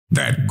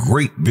That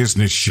Great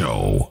Business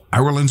Show,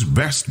 Ireland's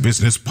best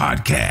business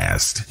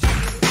podcast.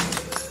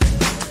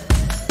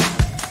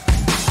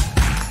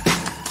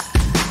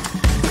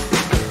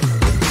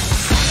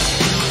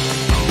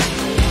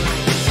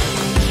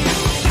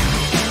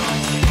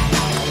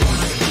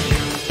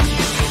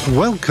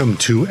 Welcome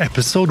to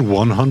episode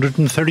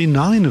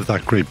 139 of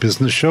That Great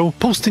Business Show,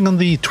 posting on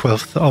the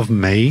 12th of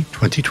May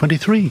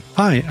 2023.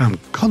 I am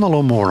Conal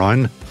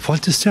O'Moran,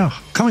 Fáilte.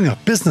 Coming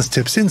up, business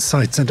tips,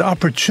 insights and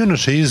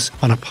opportunities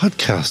on a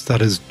podcast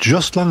that is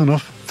just long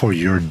enough for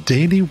your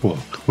daily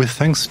walk, with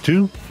thanks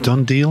to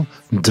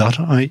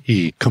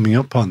donedeal.Ie. Coming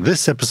up on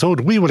this episode,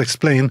 we will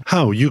explain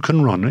how you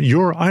can run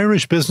your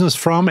Irish business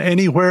from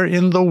anywhere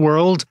in the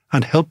world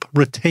and help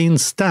retain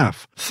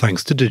staff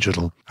thanks to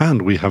digital.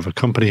 And we have a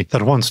company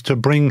that wants to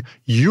bring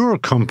your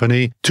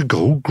company to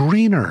go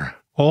greener.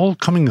 All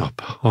coming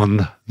up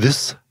on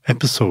this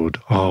episode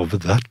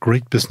of That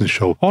Great Business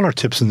Show. All our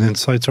tips and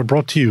insights are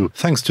brought to you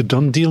thanks to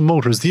Dundeel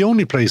Motors, the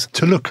only place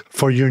to look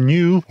for your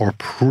new or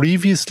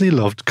previously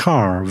loved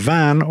car,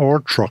 van or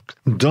truck.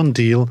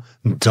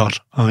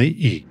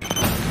 Donedeal.ie.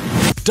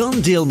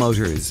 Dundeel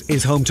Motors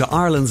is home to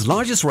Ireland's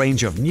largest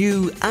range of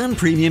new and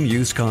premium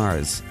used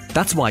cars.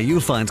 That's why you'll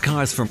find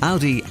cars from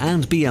Audi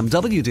and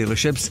BMW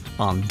dealerships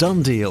on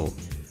Dundeel.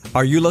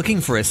 Are you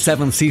looking for a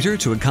 7-seater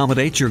to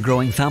accommodate your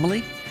growing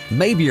family?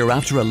 Maybe you're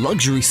after a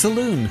luxury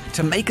saloon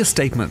to make a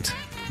statement.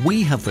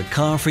 We have the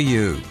car for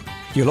you.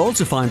 You'll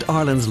also find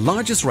Ireland's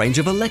largest range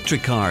of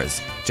electric cars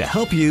to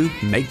help you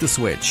make the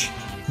switch.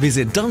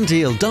 Visit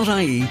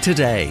donedeal.ie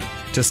today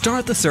to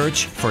start the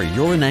search for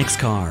your next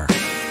car.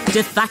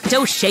 De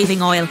facto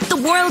shaving oil, the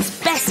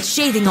world's best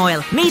shaving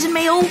oil. Made in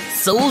Mayo,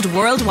 sold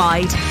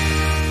worldwide.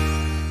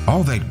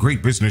 All That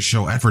Great Business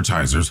Show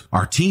advertisers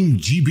are Team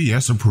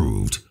GBS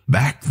approved.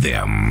 Back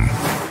them.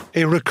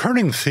 A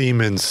recurring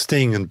theme in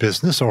staying in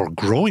business or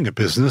growing a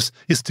business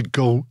is to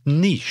go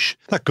niche.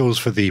 That goes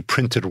for the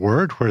printed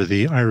word, where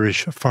the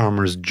Irish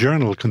Farmers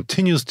Journal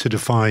continues to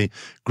defy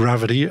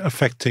gravity,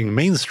 affecting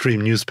mainstream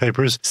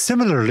newspapers.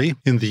 Similarly,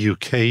 in the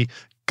UK,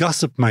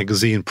 gossip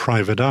magazine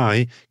Private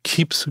Eye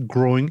keeps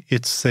growing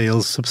its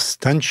sales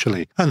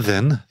substantially. And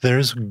then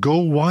there's Go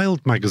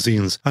Wild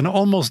magazines, an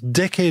almost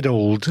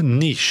decade-old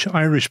niche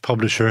Irish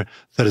publisher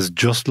that has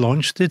just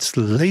launched its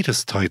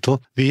latest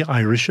title, The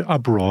Irish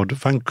Abroad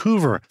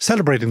Vancouver,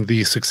 celebrating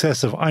the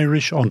success of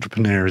Irish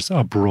entrepreneurs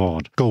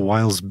abroad. Go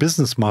Wild's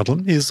business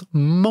model is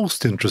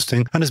most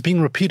interesting and is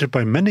being repeated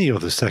by many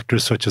other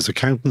sectors such as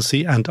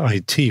accountancy and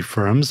IT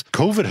firms.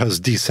 COVID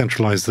has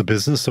decentralized the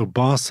business, so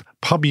boss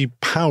Bobby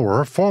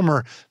Power,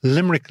 former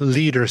Limerick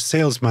leader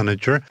sales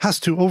manager, has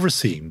to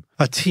oversee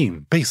a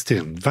team based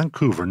in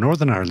Vancouver,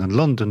 Northern Ireland,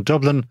 London,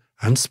 Dublin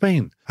and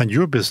Spain. And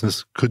your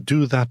business could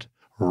do that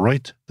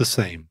right the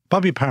same.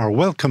 Bobby Power,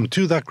 welcome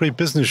to That Great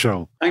Business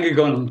Show. Thank you,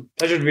 Gunnar.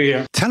 Pleasure to be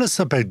here. Tell us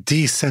about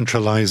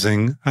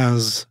decentralizing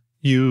as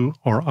you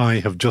or I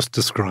have just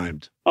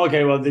described.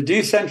 Okay, well, the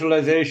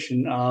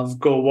decentralization of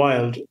Go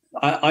Wild,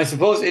 I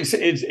suppose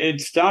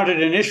it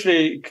started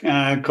initially,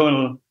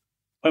 Conal,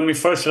 when we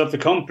first set up the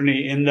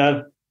company, in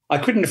that I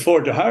couldn't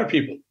afford to hire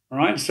people, all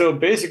right? So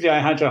basically I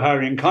had to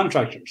hire in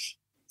contractors.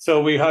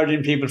 So we hired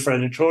in people for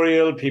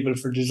editorial, people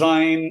for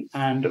design,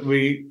 and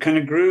we kind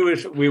of grew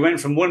it. We went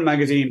from one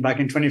magazine back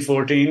in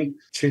 2014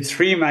 to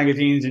 3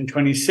 magazines in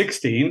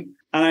 2016.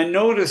 And I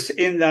noticed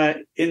in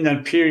that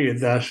period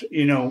that,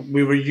 you know,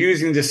 we were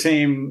using the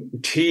same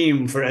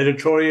team for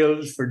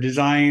editorials, for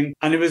design,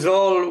 and it was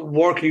all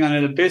working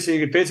on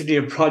basically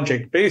a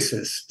project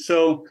basis.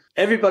 So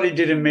everybody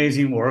did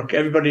amazing work.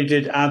 Everybody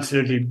did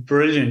absolutely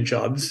brilliant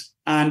jobs.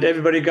 And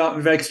everybody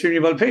got extremely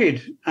well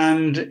paid.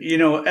 And, you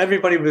know,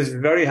 everybody was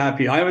very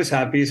happy. I was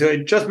happy. So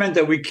it just meant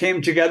that we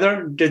came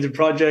together, did the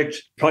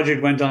project.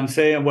 Project went on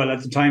sale. Well,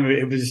 at the time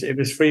it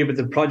was free, but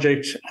the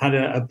project had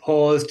a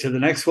pause to the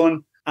next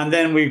one. And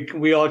then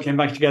we all came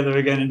back together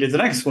again and did the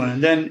next one.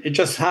 And then it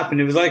just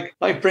happened. It was like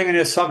bringing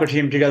a soccer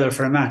team together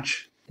for a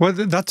match. Well,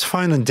 that's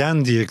fine and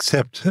dandy,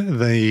 except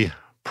the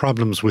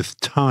problems with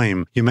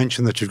time. You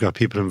mentioned that you've got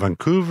people in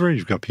Vancouver,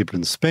 you've got people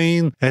in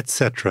Spain,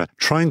 etc.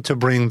 Trying to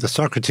bring the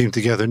soccer team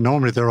together.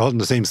 Normally they're all in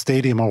the same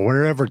stadium or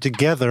wherever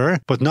together,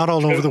 but not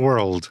all over the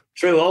world.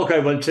 True.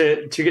 Okay. Well,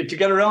 to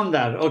get around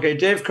that, okay,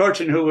 Dave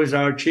Curtin, who was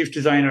our chief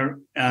designer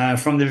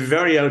from the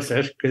very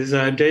outset, because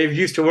Dave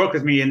used to work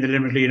with me in the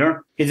Limerick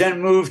Leader. He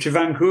then moved to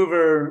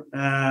Vancouver.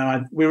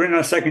 We were in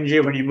our second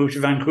year when he moved to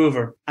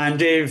Vancouver, and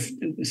Dave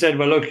said,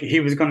 "Well, look,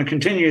 he was going to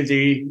continue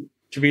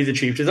to be the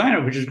chief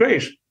designer, which is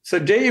great." So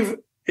Dave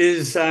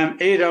is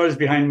 8 hours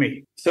behind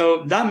me.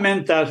 So that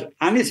meant that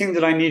anything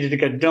that I needed to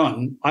get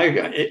done,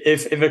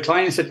 if a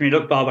client said to me,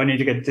 "Look, Bob, I need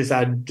to get this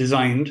ad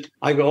designed,"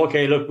 I go,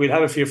 "Okay, look, we'll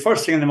have it for you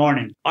first thing in the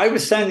morning." I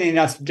was sending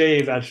that to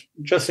Dave at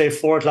just say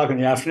 4:00 in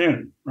the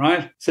afternoon,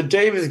 right? So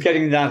Dave is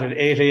getting that at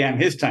 8 a.m.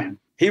 his time.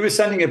 He was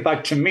sending it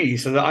back to me,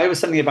 so that I was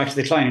sending it back to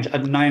the client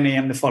at 9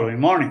 a.m. the following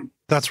morning.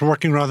 That's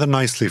working rather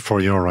nicely for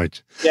you, all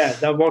right? Yeah,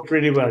 that worked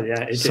really well,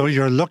 yeah. So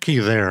you're lucky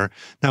there.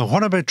 Now,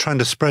 what about trying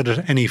to spread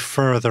it any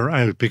further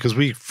out? Because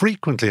we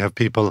frequently have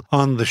people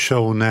on the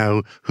show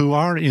now who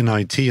are in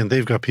IT, and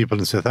they've got people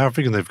in South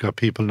Africa, and they've got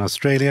people in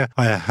Australia.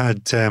 I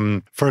had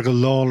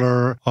Fergal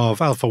Lawler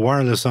of Alpha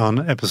Wireless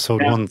on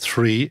episode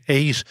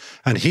 138,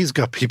 and he's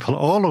got people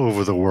all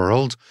over the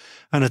world.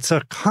 And it's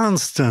a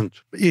constant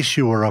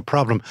issue or a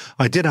problem.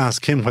 I did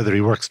ask him whether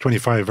he works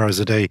 25 hours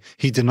a day.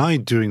 He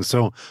denied doing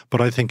so, but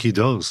I think he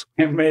does.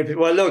 Maybe.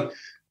 Well, look,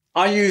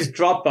 I use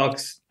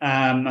Dropbox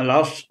a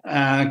lot,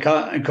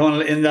 Conal,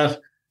 in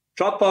that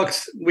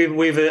Dropbox,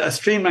 we've a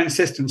streamlined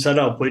system set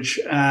up, which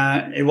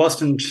it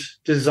wasn't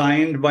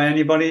designed by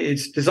anybody.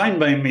 It's designed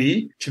by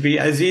me to be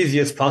as easy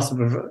as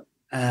possible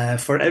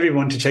for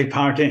everyone to take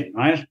part in,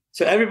 right?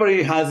 So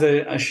everybody has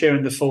a share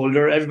in the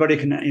folder. Everybody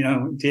can,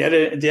 the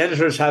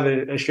editors have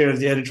a share of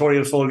the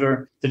editorial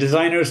folder. The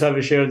designers have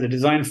a share of the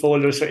design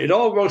folder. So it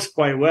all works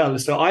quite well.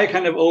 So I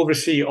kind of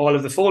oversee all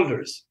of the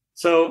folders.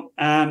 So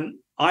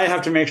I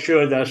have to make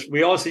sure that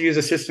we also use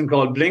a system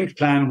called Blink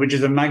Plan, which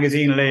is a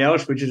magazine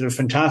layout, which is a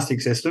fantastic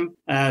system.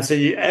 So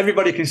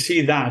everybody can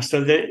see that.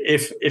 So that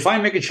if I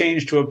make a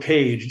change to a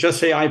page, just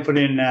say I put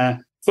in a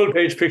full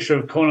page picture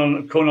of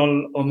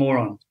Conal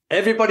O'Moran,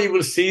 everybody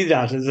will see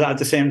that at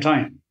the same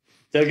time.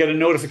 They'll get a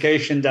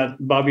notification that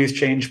Bobby's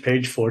changed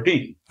page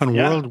 14.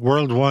 And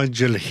worldwide,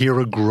 you'll hear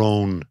a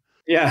groan.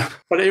 Yeah,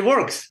 but it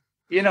works.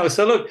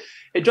 So look,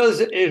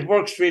 it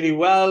works really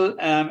well.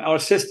 Our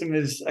system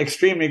is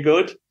extremely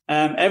good.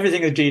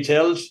 Everything is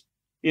detailed.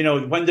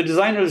 When the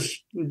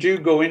designers do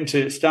go in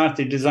to start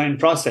the design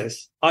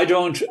process, I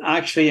don't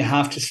actually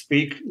have to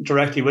speak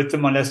directly with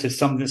them unless it's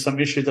some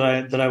issue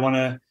that I want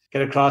to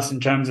get across in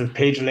terms of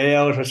page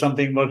layout or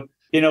something. But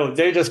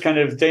they just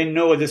they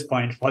know at this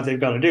point what they've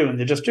got to do, and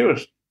they just do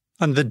it.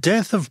 And the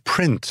death of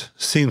print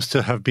seems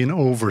to have been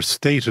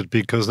overstated,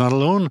 because not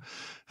alone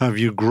have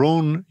you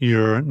grown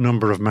your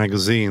number of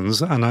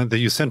magazines, and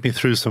you sent me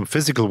through some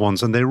physical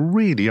ones, and they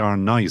really are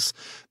nice.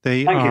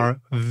 They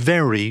are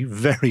very,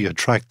 very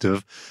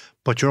attractive,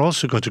 but you're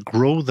also going to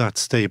grow that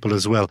staple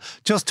as well.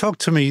 Just talk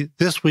to me.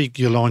 This week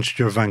you launched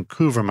your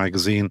Vancouver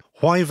magazine.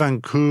 Why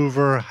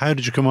Vancouver? How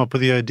did you come up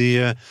with the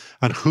idea?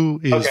 And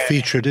who is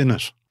featured in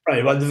it?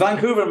 Right. Well, the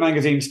Vancouver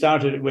magazine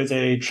started with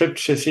a trip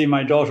to see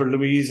my daughter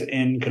Louise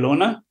in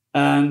Kelowna.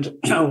 And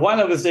while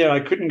I was there,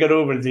 I couldn't get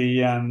over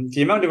the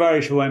amount of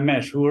Irish who I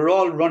met who were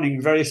all running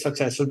very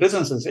successful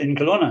businesses in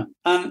Kelowna.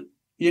 And,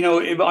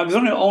 I was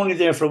only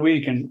there for a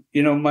week, and,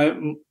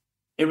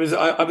 I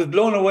was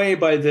blown away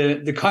by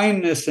the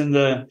kindness and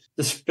the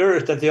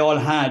spirit that they all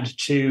had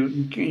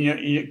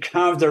to,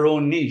 carve their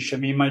own niche. I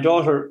mean, my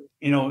daughter,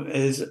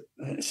 is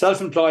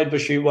self-employed,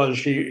 but she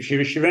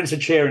rents a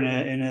chair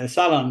in a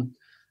salon.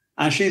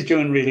 And she's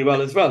doing really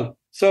well as well.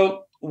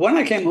 So when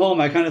I came home,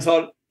 I kind of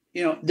thought,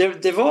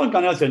 they've all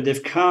gone out there and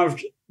they've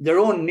carved their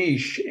own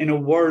niche in a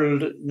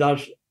world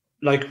that,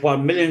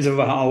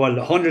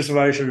 hundreds of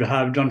Irish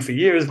have done for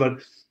years.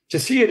 But to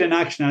see it in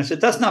action, I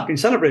said, that's not been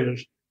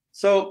celebrated.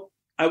 So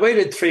I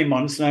waited 3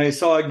 months and I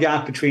saw a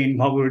gap between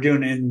what we were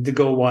doing in the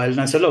Go Wild.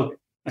 And I said, look,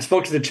 I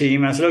spoke to the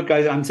team. And I said, look,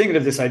 guys, I'm thinking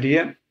of this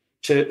idea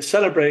to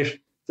celebrate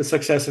the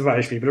success of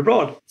Irish people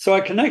abroad. So I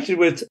connected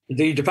with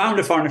the Department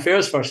of Foreign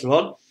Affairs, first of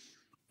all.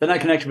 Then I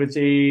connected with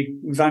the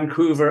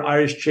Vancouver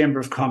Irish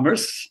Chamber of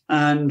Commerce,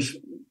 and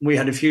we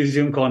had a few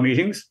Zoom call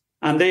meetings.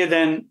 And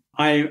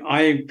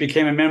I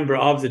became a member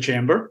of the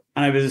chamber,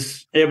 and I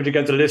was able to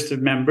get the list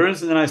of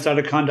members. And then I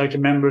started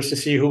contacting members to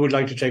see who would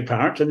like to take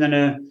part. And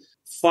then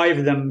 5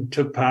 of them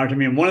took part. I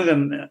mean, one of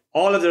them,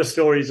 all of their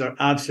stories are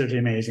absolutely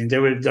amazing.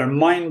 They're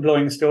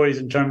mind-blowing stories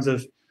in terms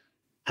of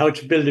how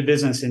to build a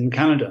business in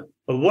Canada.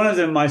 But one of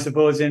them, I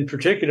suppose, in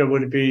particular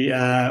would be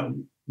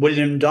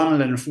William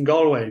Donnellan from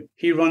Galway.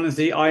 He runs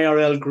the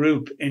IRL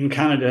group in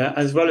Canada,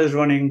 as well as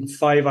running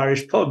 5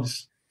 Irish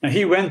pubs. Now,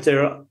 he went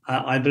there,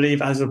 I believe,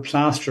 as a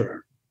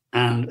plasterer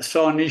and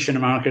saw a niche in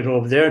the market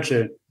over there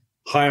to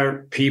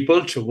hire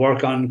people to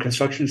work on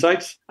construction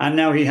sites. And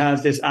now he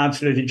has this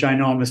absolutely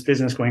ginormous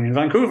business going in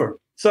Vancouver.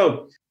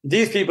 So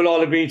these people all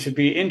agreed to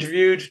be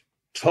interviewed,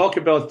 talk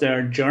about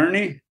their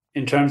journey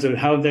in terms of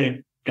how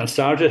they got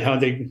started, how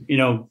they,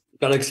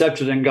 got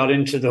accepted and got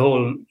into the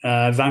whole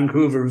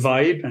Vancouver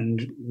vibe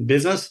and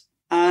business.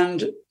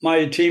 And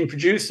my team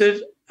produced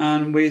it.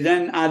 And we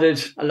then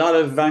added a lot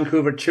of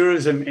Vancouver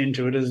tourism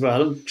into it as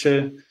well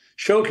to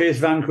showcase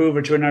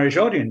Vancouver to an Irish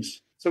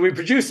audience. So we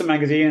produced the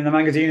magazine, and the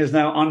magazine is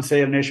now on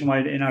sale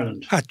nationwide in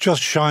Ireland. At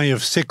just shy of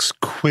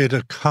 £6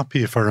 a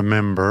copy, if I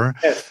remember.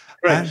 Yes,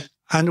 correct.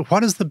 And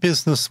what is the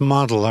business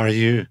model? Where are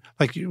you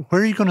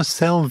going to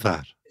sell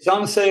that? It's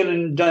on sale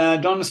in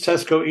Dunn's,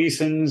 Tesco,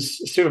 Eason's,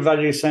 Super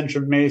Value Centre,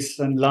 Mace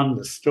and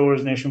Londis,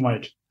 stores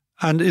nationwide.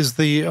 And is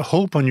the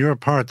hope on your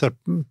part that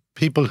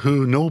people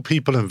who know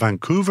people in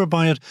Vancouver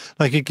buy it?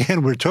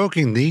 Again, we're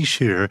talking niche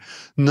here.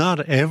 Not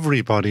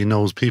everybody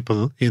knows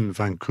people in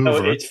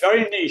Vancouver. No, it's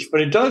very niche,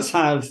 but it does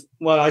have,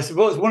 I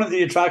suppose one of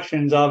the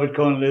attractions of it,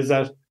 Conal, is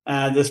that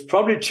There's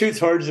probably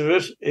 2/3 of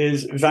it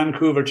is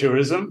Vancouver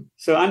tourism.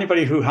 So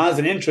anybody who has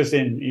an interest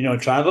in,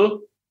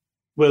 travel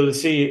will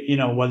see,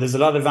 well, there's a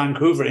lot of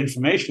Vancouver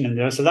information in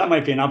there. So that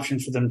might be an option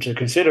for them to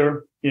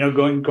consider,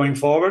 going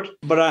forward.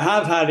 But I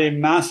have had a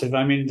massive,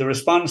 the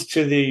response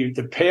to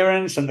the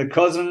parents and the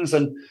cousins.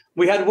 And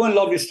we had one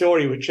lovely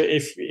story, which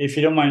if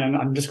you don't mind,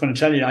 I'm just going to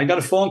tell you. I got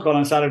a phone call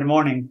on Saturday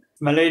morning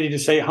from a lady to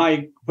say,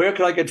 hi, where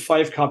could I get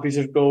 5 copies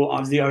of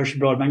the Irish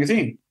Abroad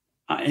magazine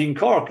in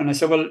Cork? And I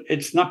said, well,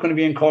 it's not going to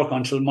be in Cork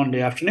until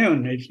Monday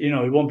afternoon.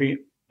 It won't be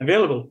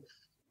available.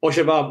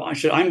 Oh, Bob,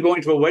 I'm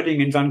going to a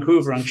wedding in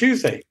Vancouver on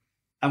Tuesday.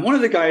 And one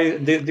of the guys,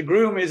 the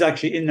groom is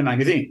actually in the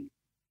magazine.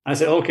 I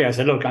said, okay. I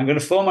said, look, I'm going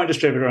to phone my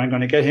distributor. I'm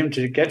going to get him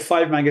to get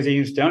 5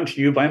 magazines down to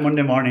you by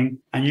Monday morning,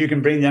 and you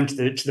can bring them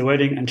to the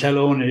wedding and tell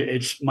Owen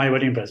it's my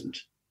wedding present,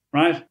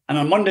 right? And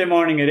on Monday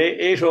morning at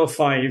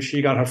 8:05,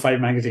 she got her 5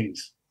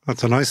 magazines.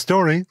 That's a nice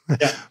story.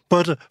 Yeah.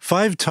 But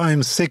 5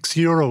 times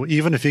 €6,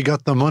 even if you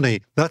got the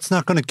money, that's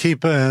not going to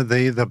keep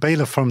the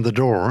bailiff from the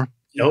door.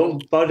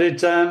 No, but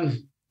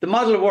the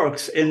model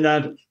works in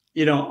that,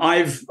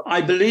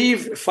 I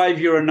believe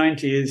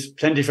 €5.90 is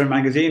plenty for a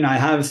magazine. I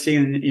have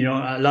seen,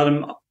 a lot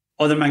of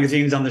other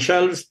magazines on the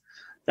shelves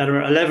that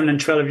are 11 and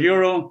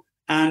 €12.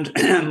 And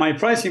my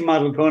pricing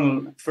model,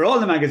 Conal, for all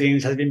the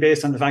magazines has been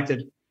based on the fact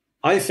that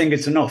I think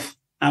it's enough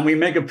and we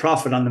make a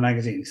profit on the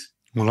magazines.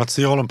 Well, that's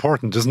the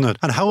all-important, isn't it?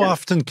 And how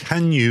often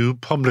can you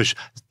publish?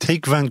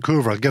 Take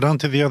Vancouver. I'll get on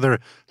to the other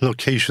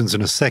locations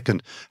in a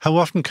second. How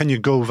often can you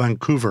go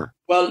Vancouver?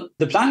 Well,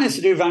 the plan is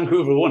to do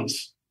Vancouver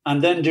once,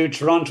 and then do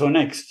Toronto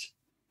next,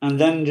 and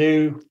then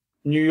do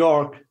New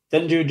York,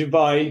 then do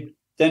Dubai,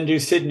 then do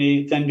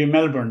Sydney, then do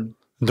Melbourne.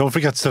 And don't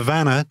forget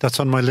Savannah. That's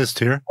on my list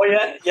here.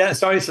 Oh, yeah.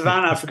 Sorry,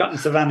 Savannah. I've forgotten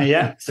Savannah,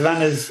 yeah.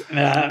 Savannah's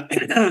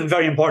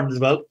very important as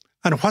well.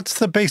 And what's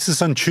the basis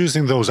on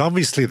choosing those?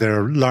 Obviously,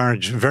 they're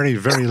large, very,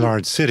 very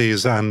large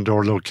cities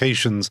or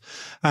locations.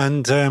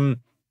 And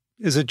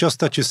is it just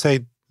that you say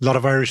a lot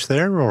of Irish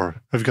there,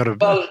 or have you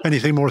got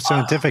anything more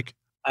scientific?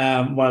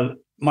 Well,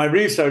 my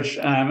research,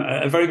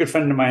 a very good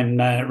friend of mine,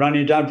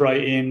 Ronnie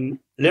Dabry in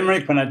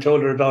Limerick, when I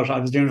told her about I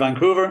was doing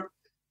Vancouver,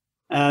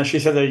 she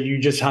said that you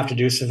just have to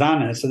do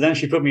Savannah. So then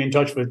she put me in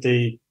touch with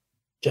the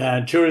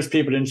tourist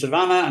people in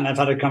Savannah, and I've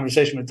had a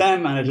conversation with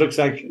them, and it looks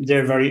like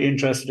they're very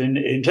interested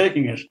in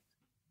taking it.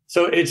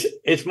 So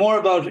it's more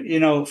about,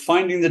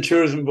 finding the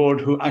tourism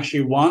board who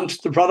actually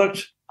want the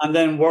product and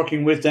then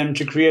working with them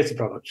to create the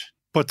product.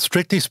 But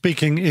strictly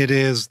speaking,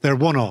 they're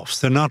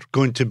one-offs. They're not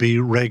going to be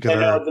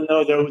regular.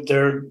 No,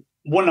 they're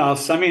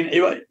one-offs.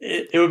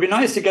 It would be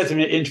nice to get them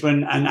into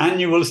an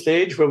annual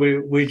stage where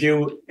we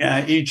do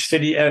each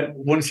city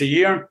once a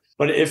year.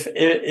 But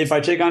if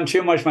I take on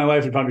too much, my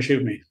wife would probably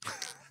shoot me.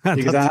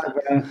 Because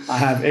I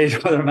have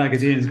 8 other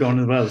magazines going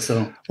as well.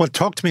 So, well,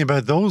 talk to me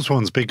about those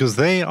ones, because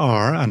they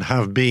are and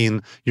have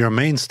been your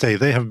mainstay.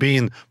 They have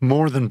been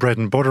more than bread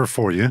and butter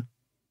for you.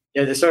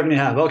 Yeah, they certainly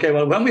have. Okay,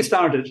 well, when we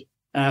started,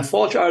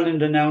 Falch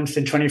Ireland announced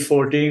in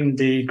 2014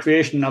 the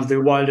creation of the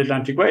Wild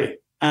Atlantic Way.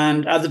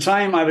 And at the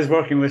time, I was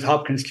working with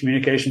Hopkins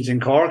Communications in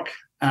Cork.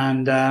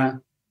 And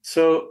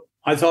so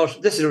I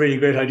thought, this is a really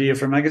great idea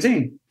for a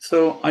magazine.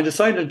 So I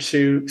decided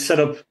to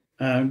set up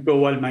Go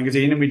Wild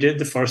magazine, and we did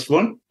the first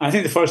one. I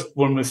think the first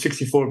one was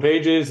 64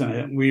 pages,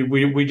 and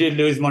we did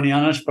lose money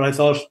on it, but I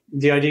thought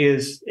the idea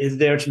is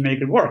there to make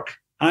it work.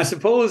 And I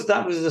suppose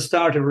that was the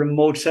start of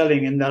remote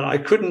selling, in that I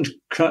couldn't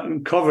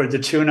cover the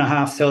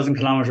 2,500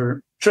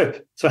 kilometer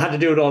trip, so I had to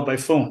do it all by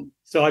phone.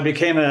 So I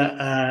became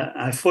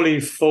a fully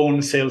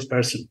phone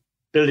salesperson,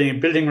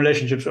 building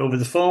relationships over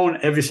the phone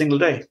every single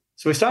day.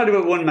 So we started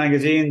with one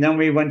magazine, then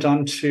we went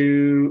on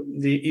to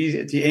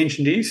the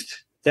Ancient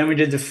East. Then we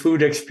did the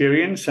food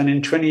experience. And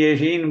in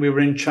 2018, we were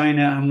in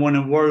China and won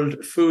a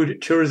World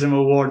Food Tourism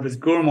Award with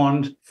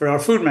Gourmand for our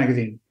food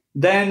magazine.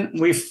 Then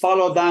we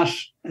followed that.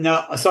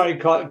 Now, sorry,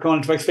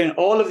 Colin, to explain,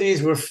 all of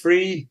these were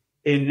free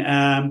in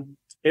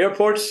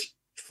airports,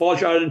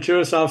 Falch Ireland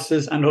tourist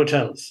offices and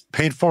hotels.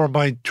 Paid for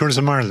by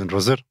Tourism Ireland,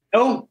 was it?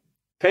 No,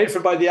 paid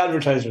for by the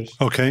advertisers.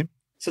 Okay.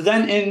 So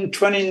then in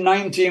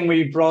 2019,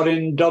 we brought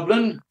in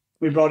Dublin.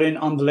 We brought in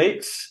On the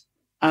Lakes.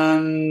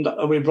 And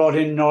we brought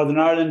in Northern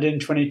Ireland in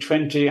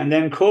 2020, and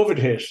then COVID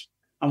hit.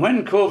 And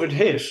when COVID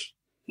hit,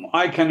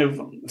 I kind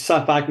of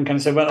sat back and kind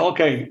of said, well,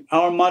 okay,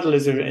 our model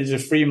is a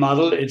free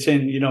model. It's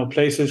in,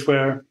 places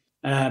where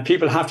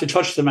people have to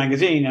touch the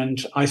magazine.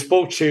 And I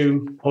spoke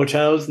to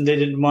hotels, and they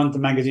didn't want the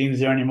magazines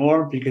there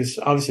anymore, because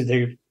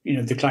obviously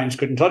the clients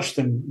couldn't touch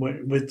them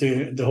with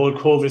the whole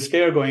COVID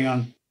scare going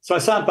on. So I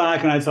sat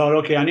back and I thought,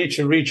 okay, I need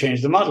to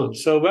rechange the model.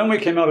 So when we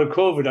came out of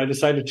COVID, I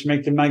decided to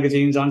make the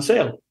magazines on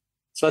sale.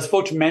 So I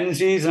spoke to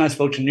Menzies and I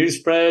spoke to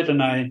Newspread,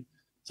 and I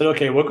said,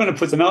 okay, we're going to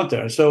put them out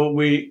there. So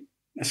we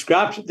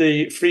scrapped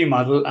the free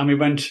model and we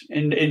went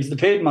into the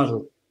paid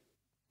model.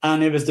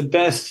 And it was the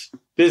best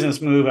business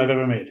move I've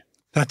ever made.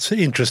 That's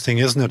interesting,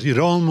 isn't it? You'd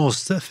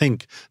almost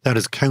think that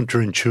is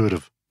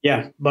counterintuitive.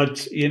 Yeah,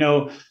 but,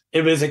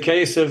 it was a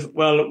case of,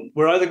 well,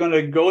 we're either going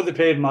to go the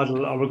paid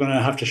model or we're going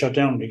to have to shut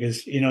down,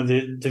 because,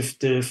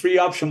 the free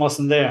option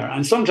wasn't there.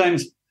 And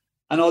sometimes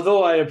And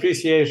although I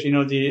appreciate,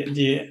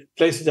 the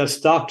places that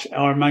stocked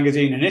our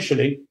magazine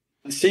initially,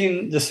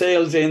 seeing the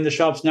sales in the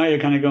shops now, you're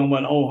kind of going,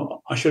 well,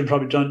 oh, I should have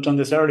probably done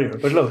this earlier.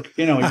 But look,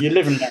 you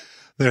live and learn.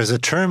 There's a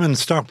term in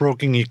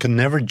stockbroking, you can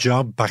never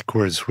job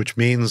backwards, which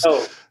means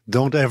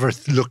don't ever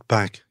look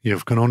back. You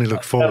can only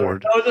look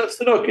forward.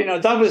 So look,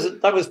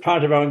 that was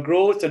part of our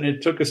growth, and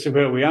it took us to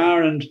where we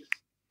are. And,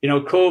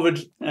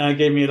 COVID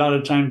gave me a lot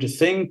of time to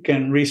think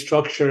and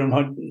restructure and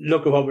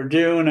look at what we're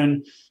doing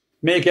and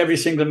make every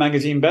single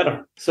magazine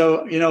better.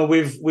 So,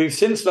 we've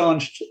since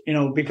launched,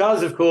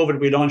 because of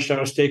COVID, we launched our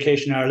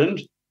Staycation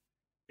Ireland,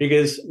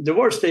 because the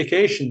word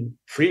staycation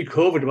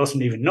pre-COVID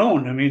wasn't even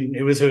known. I mean,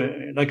 it was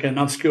like an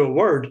obscure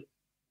word,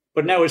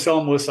 but now it's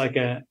almost like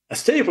a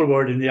staple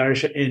word in the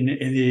Irish, in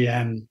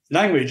the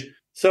language.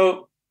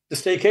 So the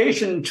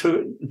staycation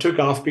took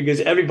off because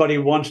everybody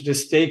wanted a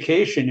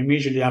staycation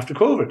immediately after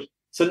COVID.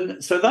 So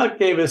that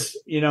gave us,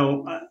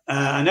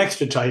 an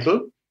extra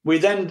title. We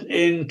then,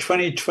 in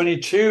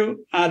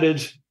 2022,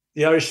 added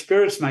the Irish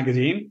Spirits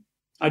magazine.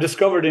 I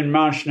discovered in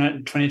March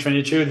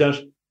 2022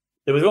 that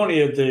there was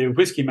only the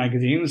whiskey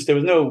magazines. There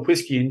was no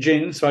whiskey and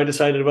gin. So I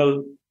decided,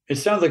 well, it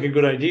sounds like a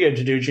good idea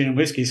to do gin and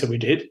whiskey. So we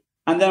did.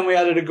 And then we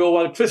added a Go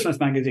Wild Christmas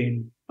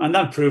magazine. And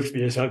that proved to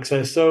be a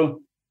success.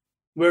 So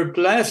we're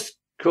blessed,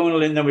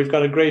 Conal, in that we've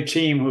got a great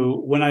team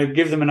who, when I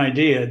give them an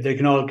idea, they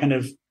can all kind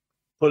of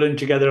pull in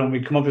together and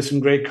we come up with some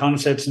great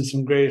concepts and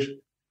some great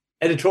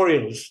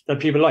editorials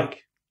that people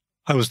like.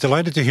 I was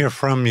delighted to hear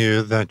from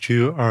you that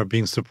you are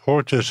being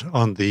supported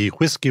on the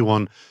whiskey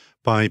one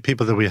by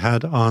people that we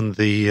had on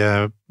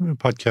the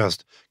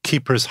podcast,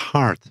 Keeper's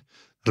Hearth.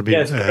 It'll be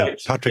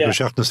Patrick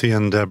O'Shaughnessy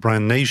and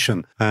Brian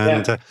Nation.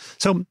 And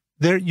so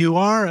there you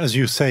are, as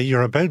you say,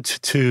 you're about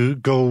to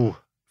go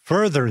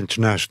further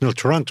international: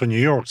 Toronto, New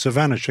York,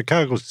 Savannah,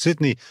 Chicago,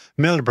 Sydney,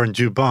 Melbourne,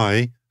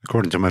 Dubai,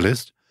 according to my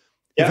list.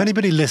 If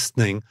anybody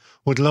listening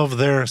would love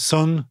their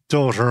son,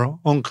 daughter,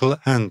 uncle,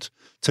 aunt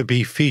to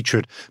be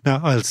featured. Now,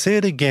 I'll say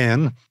it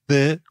again,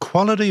 the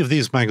quality of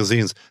these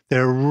magazines,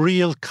 they're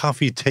real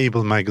coffee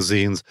table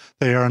magazines.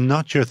 They are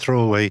not your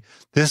throwaway.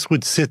 This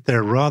would sit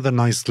there rather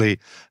nicely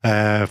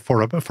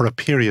for a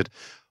period.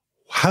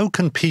 How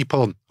can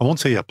people, I won't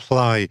say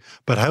apply,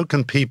 but how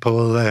can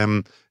people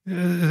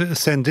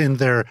send in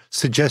their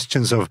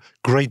suggestions of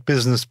great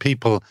business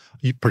people,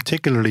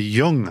 particularly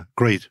young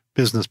great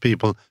business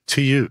people,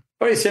 to you?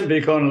 Very simply,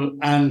 Conal,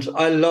 and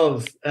I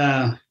love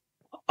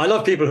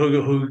people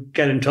who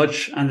get in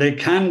touch, and they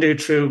can do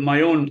through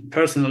my own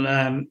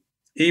personal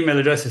email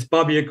address. It's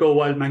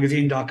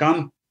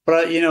bobby@gowildmagazine.com.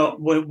 But,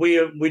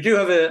 we do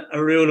have a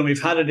rule, and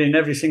we've had it in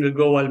every single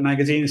Go Wild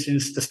magazine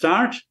since the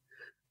start,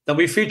 that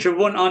we feature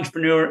one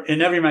entrepreneur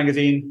in every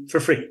magazine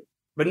for free.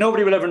 But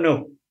nobody will ever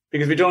know,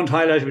 because we don't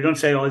highlight, we don't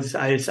say, oh,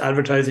 it's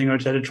advertising or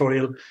it's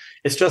editorial.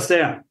 It's just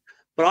there.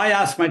 But I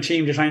ask my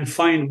team to try and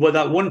find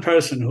that one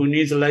person who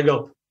needs a leg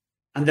up,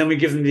 and then we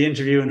give them the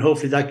interview, and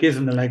hopefully that gives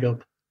them the leg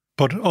up.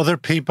 But other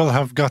people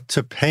have got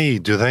to pay,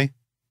 do they?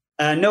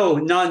 No,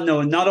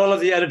 not all of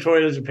the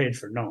editorials are paid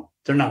for. No,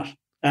 they're not.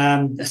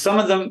 Some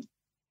of them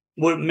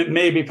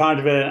may be part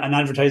of an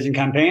advertising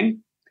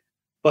campaign,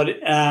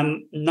 but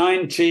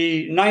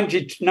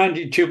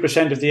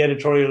 92% of the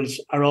editorials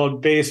are all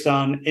based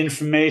on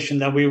information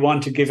that we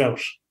want to give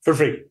out for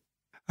free.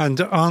 And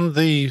on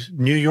the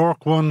New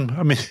York one,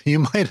 I mean, you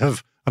might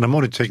have, and I'm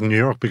only taking New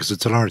York because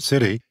it's a large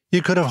city,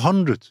 you could have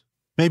hundreds,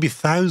 maybe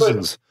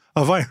thousands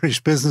of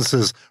Irish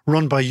businesses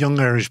run by young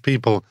Irish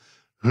people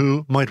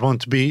who might want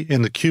to be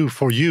in the queue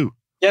for you.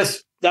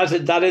 Yes,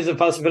 that is a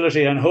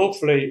possibility, and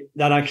hopefully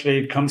that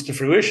actually comes to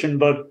fruition.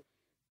 But,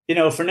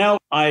 for now,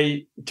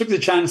 I took the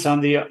chance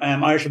on the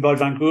Irish About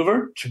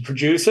Vancouver to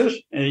produce it.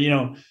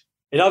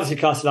 It obviously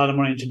costs a lot of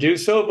money to do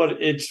so, but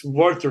it's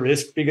worth the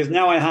risk, because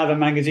now I have a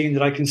magazine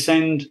that I can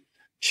send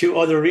to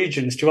other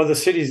regions, to other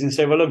cities, and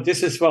say, well, look,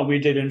 this is what we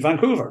did in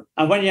Vancouver.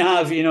 And when you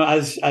have,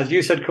 as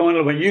you said,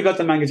 Conal, when you got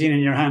the magazine in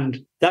your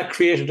hand, that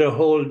created a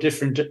whole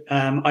different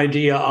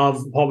idea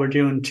of what we're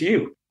doing to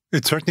you.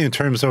 It's certainly, in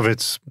terms of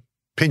its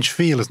pinch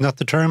feel, isn't that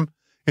the term?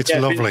 It's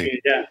lovely.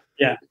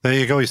 Yeah. There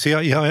you go. You see,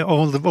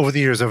 over the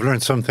years, I've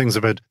learned some things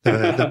about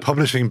the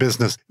publishing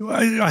business.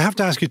 I have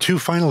to ask you two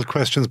final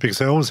questions, because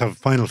I always have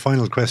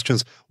final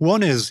questions.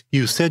 One is,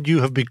 you said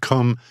you have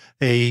become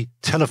a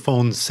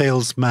telephone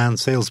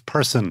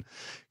salesperson.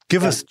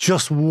 Give us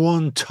just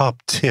one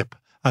top tip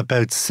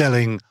about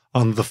selling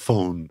on the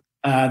phone.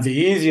 The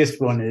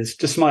easiest one is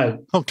to smile.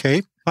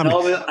 Okay.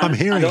 I'm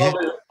hearing it.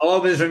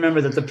 Always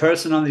remember that the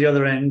person on the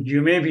other end,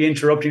 you may be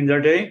interrupting their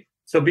day.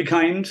 So be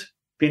kind,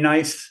 be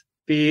nice,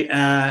 be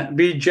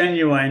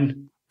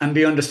genuine, and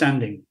be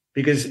understanding,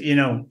 because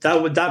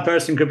that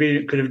person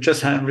could have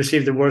just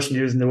received the worst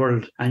news in the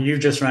world, and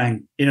you've just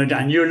rang,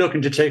 and you're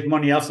looking to take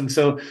money off them.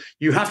 So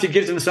you have to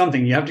give them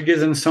something. You have to give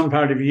them some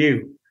part of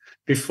you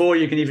before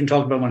you can even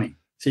talk about money.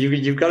 So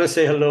you've got to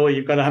say hello.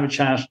 You've got to have a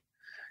chat.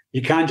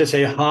 You can't just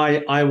say,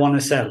 hi, I want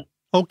to sell.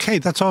 Okay,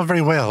 that's all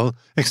very well,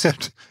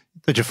 except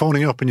that you're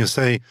phoning up and you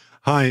say,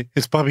 hi,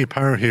 it's Bobby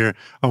Power here.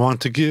 I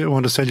want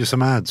to sell you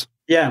some ads.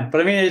 Yeah,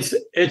 but I mean,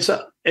 it's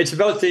it's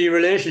about the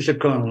relationship,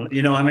 Colonel.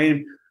 You know, I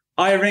mean,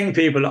 I ring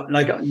people,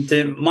 like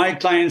my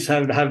clients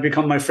have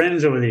become my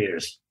friends over the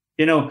years.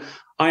 You know,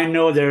 I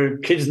know their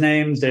kids'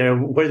 names,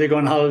 where they go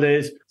on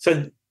holidays.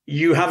 So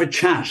you have a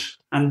chat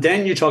and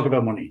then you talk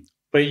about money.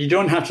 But you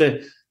don't have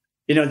to,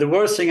 you know, the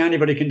worst thing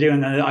anybody can do,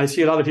 and I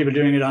see a lot of people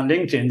doing it on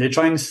LinkedIn, they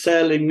try and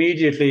sell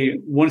immediately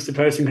once the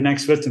person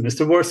connects with them. It's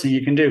the worst thing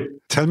you can do.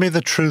 Tell me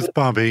the truth,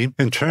 Bobby.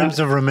 In terms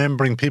of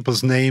remembering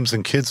people's names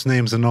and kids'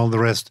 names and all the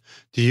rest,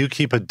 do you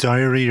keep a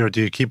diary or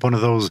do you keep one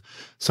of those,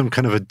 some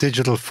kind of a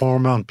digital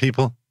form on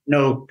people?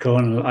 No,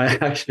 Colonel, I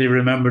actually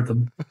remember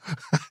them.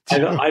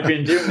 I've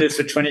been doing this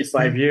for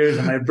 25 years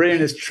and my brain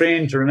is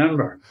trained to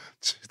remember.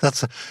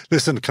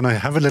 Listen, can I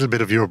have a little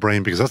bit of your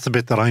brain? Because that's the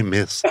bit that I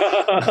miss.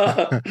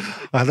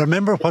 I'll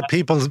remember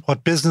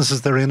what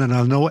businesses they're in, and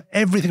I'll know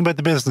everything about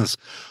the business.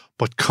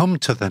 But come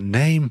to the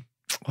name,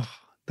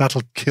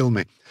 that'll kill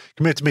me.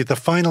 Come here to me. The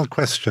final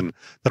question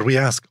that we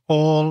ask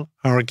all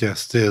our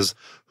guests is,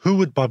 who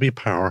would Bobby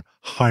Power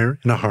hire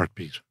in a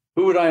heartbeat?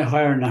 Who would I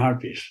hire in a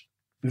heartbeat?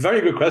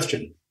 Very good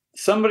question.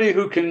 Somebody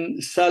who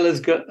can sell as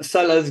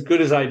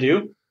good as I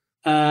do.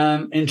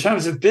 In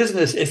terms of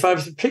business, if I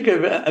was to pick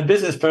a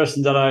business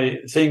person that I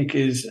think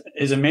is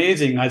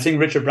amazing, I think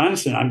Richard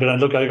Branson. I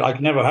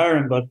could never hire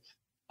him, but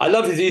I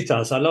love his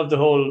ethos. I love the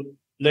whole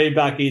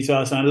laid-back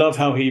ethos, and I love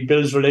how he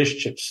builds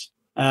relationships.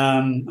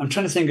 I'm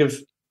trying to think of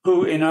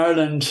who in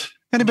Ireland.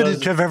 Anybody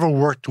that you've ever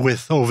worked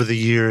with over the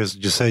years,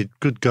 you say,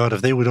 good God,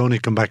 if they would only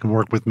come back and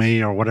work with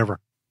me or whatever.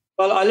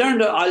 Well, I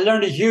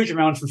learned a huge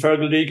amount from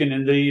Fergal Deegan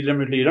in the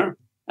Limerick Leader.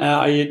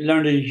 I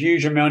learned a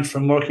huge amount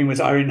from working with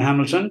Irene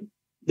Hamilton.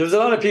 There was a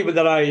lot of people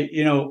that I,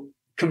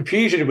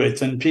 competed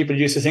with, and people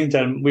used to think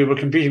that we were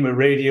competing with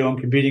radio and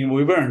competing, and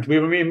we weren't. We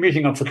were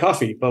meeting up for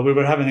coffee, but we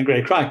were having a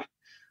great crack.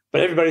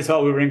 But everybody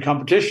thought we were in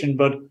competition.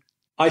 But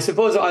I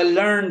suppose I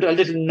learned a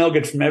little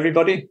nugget from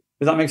everybody.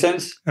 Does that make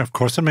sense? Of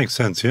course it makes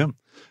sense, yeah.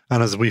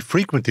 And as we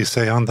frequently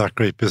say on that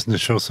great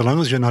business show, so long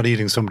as you're not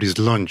eating somebody's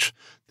lunch,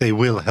 they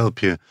will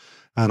help you.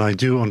 And I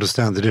do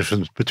understand the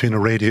difference between a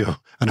radio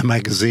and a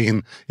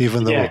magazine,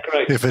 even though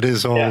if it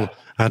is all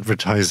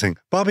advertising.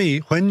 Bobby,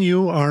 when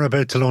you are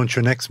about to launch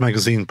your next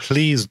magazine,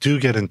 please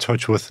do get in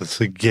touch with us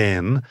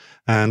again.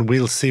 And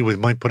we'll see, we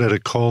might put out a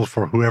call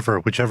for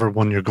whichever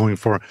one you're going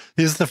for.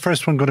 Is the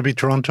first one going to be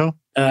Toronto?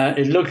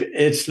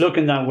 It's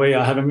looking that way.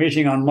 I have a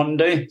meeting on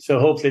Monday, so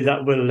hopefully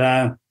that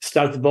will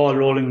start the ball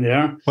rolling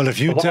there. Well,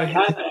 if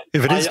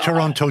it is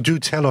Toronto, do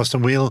tell us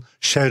and we'll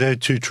shout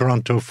out to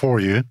Toronto for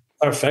you.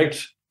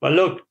 Perfect. Well,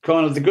 look,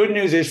 Conal, the good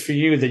news is for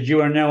you that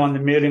you are now on the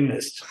mailing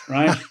list,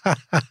 right?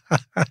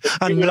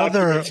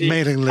 Another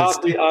mailing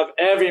list. Copy of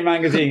every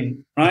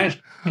magazine, right?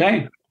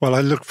 Okay. Well, I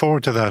look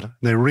forward to that.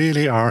 They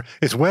really are.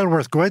 It's well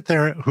worth. Go out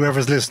there,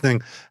 whoever's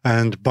listening,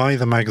 and buy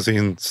the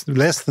magazines.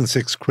 Less than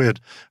 £6.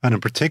 And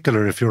in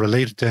particular, if you're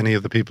related to any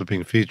of the people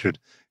being featured,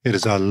 it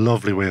is a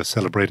lovely way of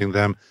celebrating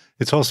them.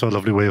 It's also a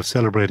lovely way of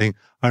celebrating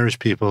Irish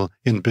people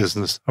in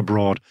business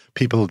abroad,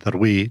 people that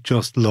we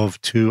just love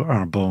to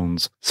our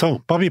bones.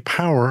 So, Bobby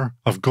Power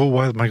of Go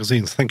Wild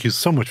Magazines, thank you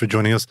so much for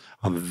joining us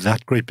on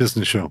That Great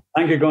Business Show.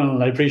 Thank you,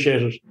 Conal. I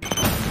appreciate it.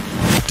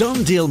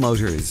 Done Deal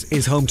Motors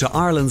is home to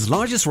Ireland's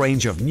largest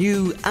range of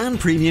new and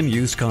premium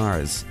used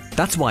cars.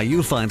 That's why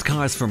you'll find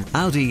cars from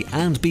Audi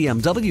and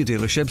BMW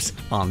dealerships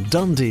on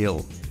Done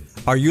Deal.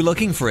 Are you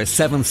looking for a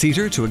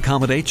 7-seater to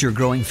accommodate your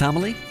growing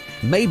family?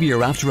 Maybe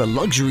you're after a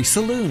luxury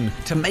saloon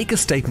to make a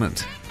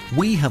statement.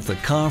 We have the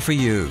car for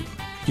you.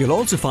 You'll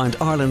also find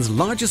Ireland's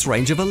largest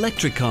range of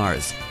electric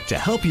cars to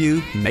help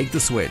you make the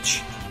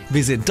switch.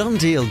 Visit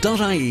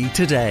donedeal.He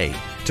today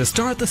to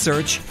start the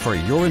search for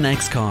your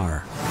next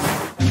car.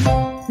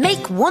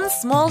 Make one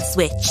small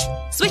switch.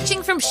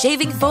 Switching from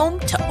shaving foam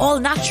to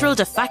all-natural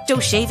de facto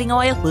shaving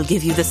oil will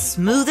give you the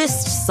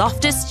smoothest,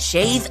 softest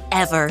shave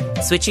ever.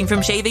 Switching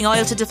from shaving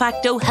oil to de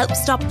facto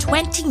helps stop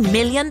 20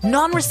 million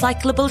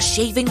non-recyclable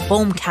shaving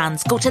foam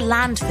cans go to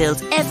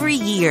landfills every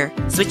year.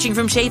 Switching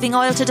from shaving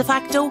oil to de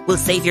facto will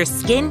save your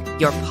skin,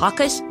 your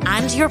pocket,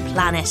 and your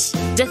planet.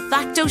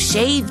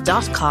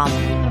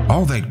 DeFactoShave.com.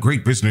 All That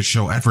Great Business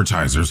Show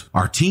advertisers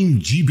are Team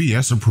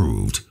GBS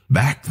approved.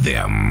 Back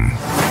them.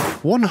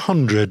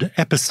 100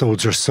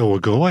 episodes or so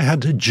ago, I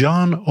had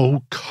John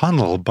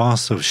O'Connell,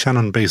 boss of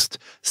Shannon-based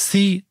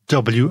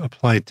CW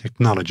Applied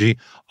Technology,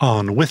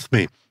 on with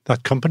me.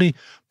 That company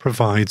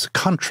provides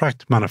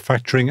contract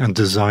manufacturing and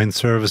design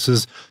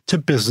services to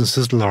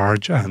businesses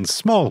large and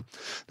small.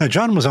 Now,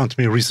 John was on to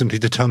me recently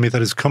to tell me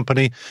that his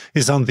company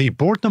is on the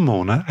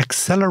Bord-na-Mona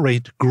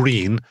Accelerate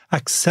Green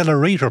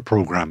Accelerator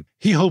program.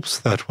 He hopes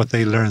that what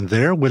they learn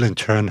there will in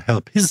turn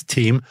help his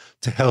team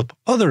to help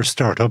other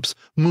startups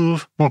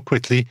move more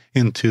quickly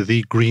into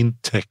the green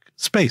tech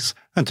space.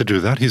 And to do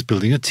that, he's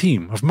building a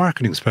team of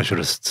marketing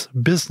specialists,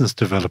 business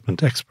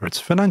development experts,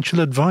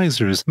 financial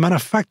advisors,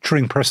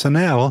 manufacturing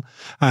personnel,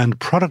 and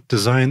product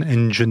design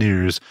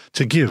engineers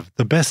to give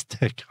the best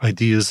tech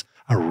ideas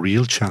a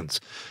real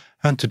chance.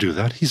 And to do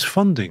that, he's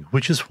funding,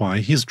 which is why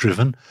he's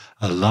driven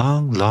a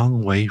long,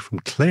 long way from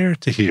Clare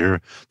to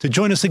here to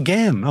join us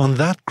again on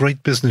That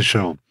Great Business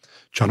Show.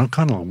 John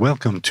O'Connell,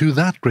 welcome to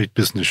That Great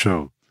Business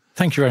Show.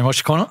 Thank you very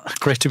much, Conor.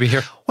 Great to be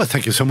here. Well,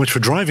 thank you so much for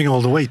driving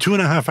all the way.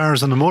 2.5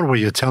 hours on the motorway,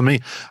 you tell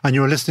me, and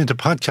you were listening to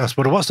podcasts,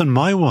 but it wasn't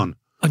my one.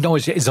 No,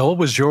 it's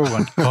always your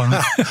one,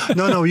 Conor.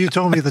 No, you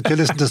told me that you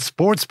listen to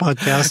sports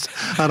podcasts,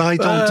 and I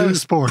don't do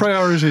sport.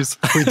 Priorities.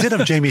 We did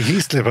have Jamie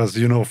Heaslip, as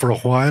you know, for a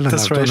while, and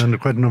That's I've right. done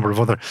quite a number of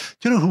other.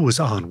 Do you know who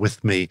was on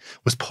with me?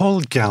 Was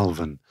Paul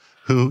Galvin,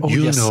 who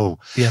yes. know.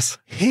 Yes.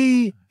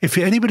 If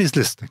anybody's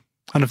listening,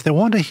 and if they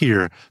want to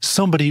hear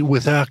somebody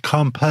with a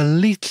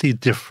completely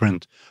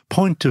different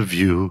point of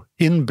view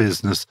in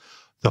business,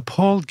 the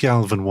Paul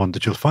Galvin one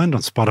that you'll find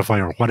on Spotify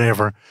or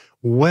whatever,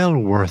 well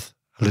worth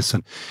a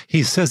listen.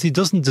 He says he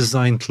doesn't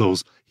design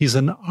clothes. He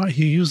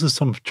uses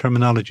some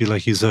terminology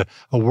like he's a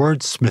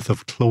wordsmith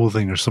of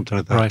clothing or something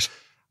like that. Right.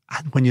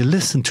 And when you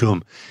listen to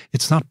him,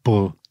 it's not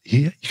bull.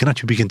 You can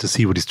actually begin to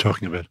see what he's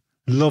talking about.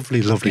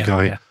 Lovely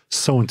guy. Yeah.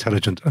 So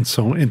intelligent and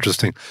so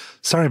interesting.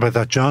 Sorry about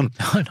that, John.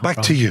 No Back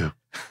problem. to you.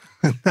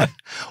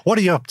 What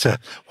are you up to?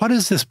 What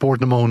is this Board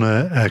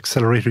Namona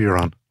accelerator you're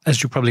on?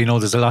 As you probably know,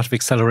 there's a lot of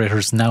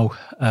accelerators now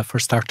for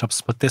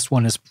startups, but this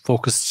one is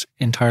focused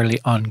entirely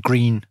on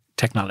green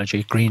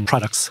technology, green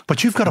products.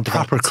 But you've got a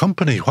proper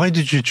company. Why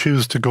did you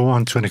choose to go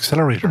on to an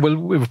accelerator? Well,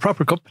 we have a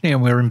proper company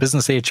and we're in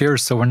business 8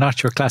 years, so we're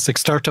not your classic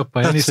startup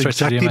by any That's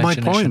stretch exactly of the my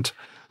imagination. point.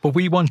 But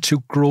we want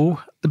to grow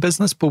the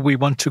business, but we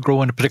want to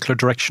grow in a particular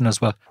direction as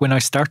well. When I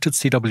started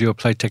CW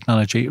Applied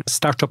Technology,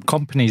 startup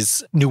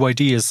companies, new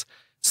ideas,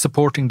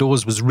 supporting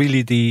those was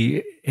really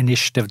the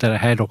initiative that I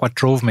had, or what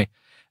drove me.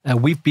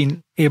 We've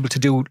been able to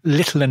do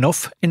little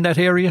enough in that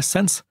area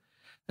since.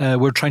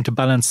 We're trying to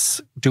balance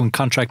doing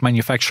contract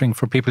manufacturing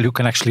for people who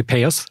can actually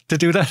pay us to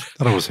do that,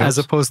 That always helps.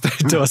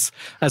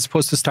 as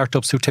opposed to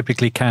startups who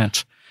typically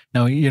can't.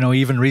 Now,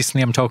 even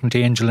recently I'm talking to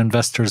angel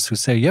investors who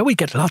say, yeah, we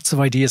get lots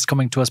of ideas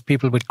coming to us,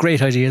 people with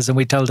great ideas, and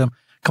we tell them,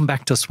 come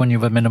back to us when you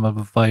have a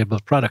minimum viable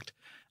product.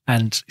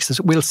 And he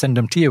says, we'll send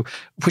them to you,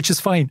 which is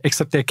fine,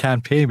 except they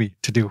can't pay me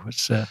to do it.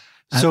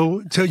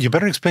 So you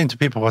better explain to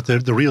people what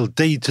the real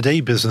day-to-day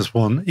business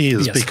one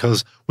is, Yes.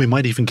 because we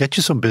might even get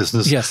you some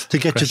business to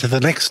get you to the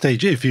next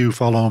stage if you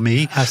follow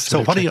me.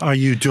 Absolutely. So what are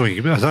you doing?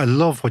 Because I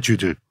love what you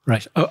do.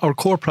 Right. Our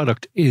core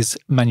product is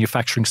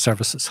manufacturing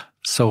services.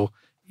 So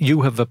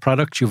you have a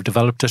product, you've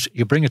developed it,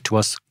 you bring it to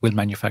us, we'll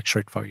manufacture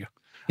it for you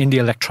in the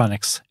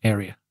electronics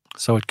area.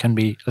 So it can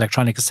be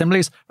electronic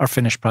assemblies or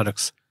finished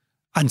products.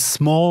 And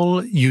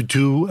small you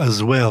do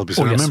as well, because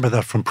I yes. remember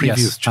that from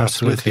previous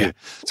chats with absolutely, you.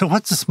 So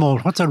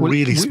what's a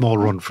really small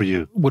run for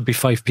you? Would be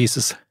 5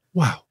 pieces.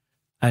 Wow.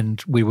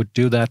 And we would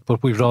do that,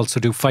 but we would also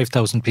do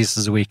 5,000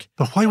 pieces a week.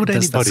 But why would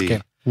That's that anybody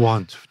scale.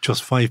 want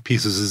just 5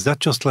 pieces? Is that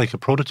just like a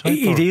prototype?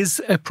 It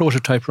is a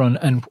prototype run,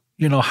 and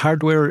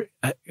hardware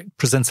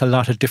presents a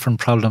lot of different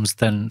problems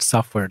than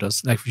software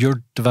does. Like if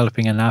you're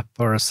developing an app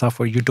or a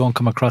software, you don't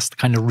come across the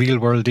kind of real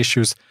world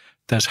issues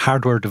that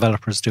hardware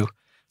developers do.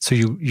 So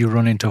you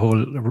run into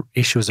whole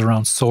issues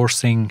around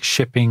sourcing,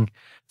 shipping,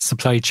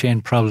 supply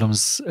chain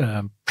problems,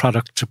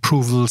 product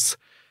approvals,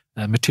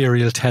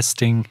 material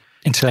testing,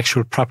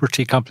 intellectual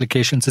property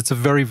complications. It's a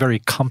very, very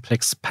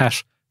complex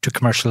path to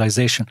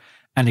commercialization.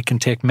 And it can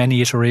take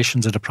many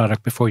iterations of the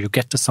product before you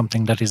get to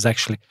something that is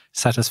actually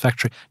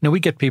satisfactory. Now, we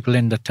get people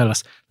in that tell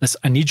us,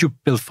 listen, I need you to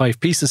build 5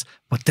 pieces,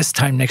 but this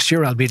time next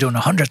year I'll be doing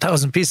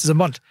 100,000 pieces a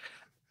month.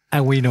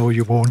 And we know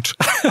you won't.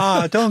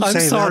 Don't I'm say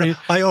sorry, that.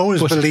 I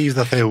always believe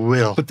that they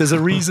will. But there's a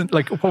reason,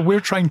 like what we're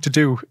trying to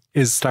do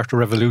is start a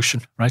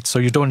revolution, right? So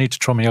you don't need to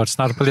throw me out. It's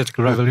not a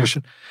political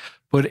revolution,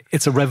 but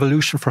it's a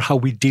revolution for how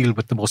we deal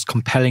with the most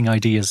compelling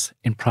ideas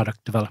in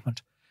product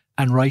development.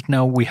 And right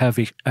now we have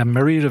a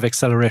myriad of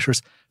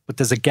accelerators, but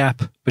there's a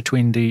gap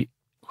between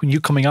when you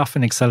coming off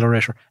an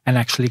accelerator and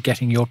actually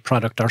getting your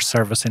product or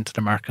service into the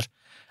market.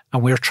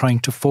 And we're trying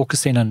to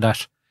focus in on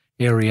that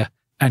area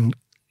and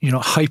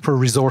hyper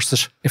resource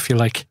it, if you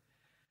like.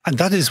 And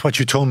that is what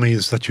you told me,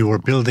 is that you were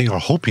building or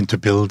hoping to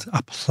build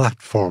a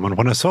platform. And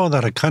when I saw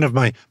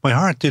that, my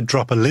heart did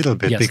drop a little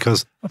bit,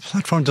 because a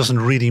platform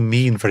doesn't really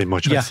mean very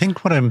much. Yeah. I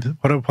think what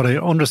I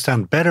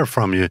understand better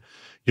from you,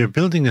 you're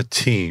building a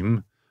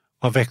team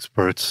of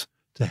experts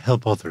to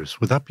help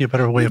others. Would that be a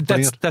better way of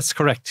putting it? That's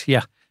correct,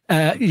 yeah.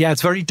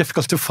 It's very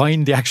difficult to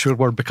find the actual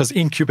word, because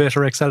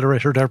incubator,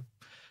 accelerator, they're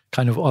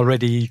kind of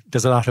already,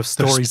 there's a lot of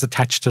stories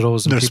attached to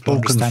those. And they're people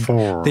spoken understand.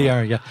 for. They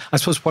are, yeah. I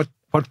suppose what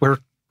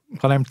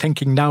I'm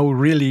thinking now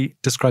really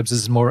describes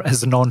us more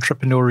as an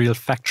entrepreneurial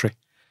factory.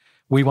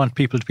 We want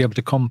people to be able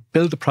to come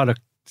build the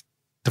product,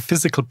 the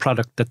physical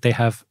product that they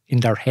have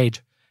in their head,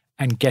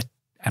 and get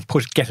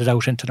it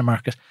out into the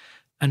market.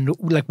 And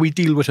like we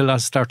deal with a lot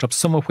of startups,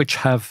 some of which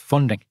have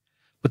funding,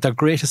 but their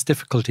greatest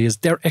difficulty is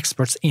they're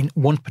experts in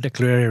one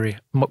particular area,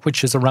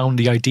 which is around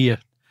the idea.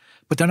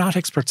 But they're not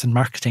experts in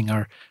marketing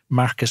or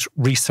market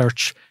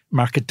research,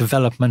 market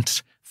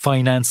development,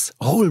 finance,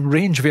 a whole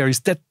range of areas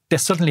that they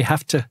suddenly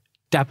have to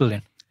dabble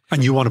in.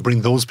 And you want to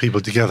bring those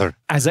people together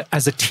as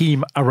a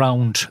team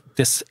around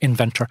this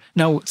inventor.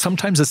 Now,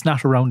 sometimes it's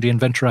not around the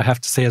inventor, I have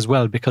to say as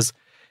well, because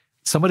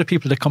some of the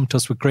people that come to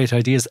us with great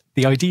ideas,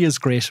 the idea is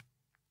great,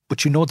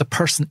 but you know the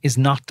person is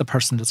not the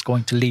person that's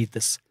going to lead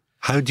this.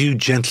 How do you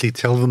gently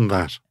tell them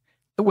that?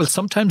 Well,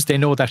 sometimes they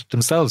know that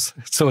themselves,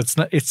 so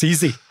it's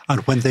easy.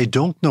 And when they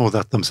don't know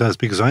that themselves,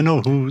 because I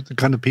know who the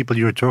kind of people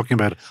you're talking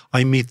about,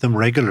 I meet them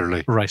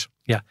regularly. Right,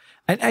 yeah.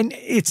 And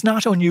it's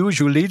not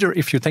unusual either,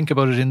 if you think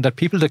about it, in that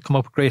people that come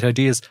up with great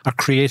ideas are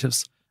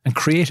creatives, and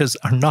creatives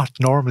are not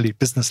normally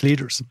business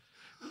leaders.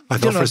 I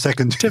thought for a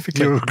second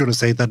you were going to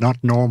say they're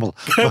not normal.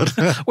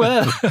 But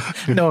well,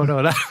 no,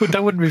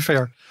 that wouldn't be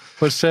fair.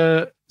 But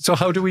so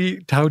how do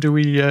we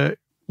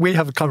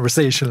have a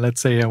conversation,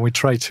 let's say, and we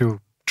try to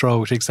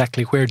draw out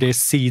exactly where they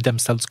see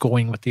themselves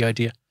going with the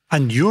idea.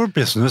 And your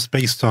business,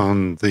 based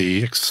on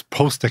the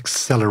Post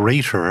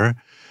Accelerator,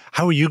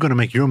 how are you going to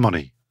make your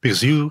money?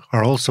 Because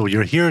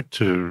you're here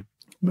to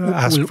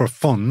ask for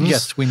funds.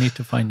 Yes, we need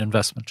to find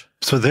investment.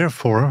 So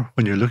therefore,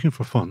 when you're looking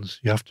for funds,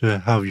 you have to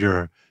have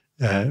your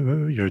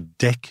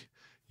deck,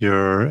 you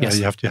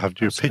have to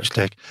have your pitch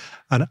deck.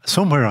 And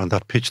somewhere on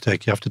that pitch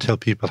deck, you have to tell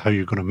people how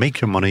you're going to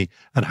make your money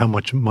and how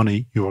much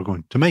money you are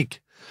going to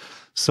make.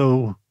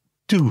 So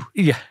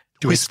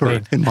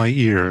whisper in my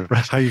ear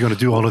how you're going to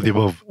do all of the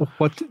above.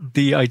 What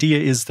the idea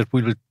is that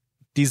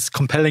these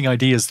compelling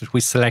ideas that we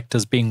select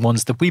as being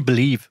ones that we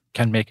believe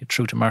can make it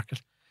through to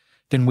market,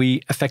 then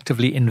we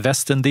effectively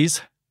invest in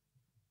these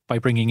by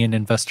bringing in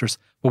investors.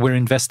 But we're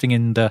investing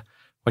in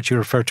what you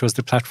refer to as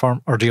the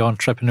platform or the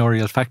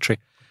entrepreneurial factory.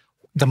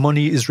 The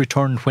money is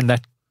returned when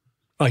that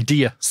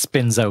idea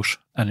spins out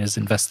and is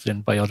invested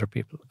in by other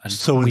people. And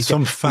so in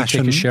some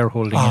fashion, we take a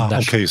shareholding in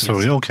that. Okay,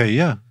 sorry. Yes. Okay,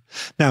 yeah.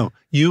 Now,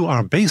 you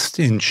are based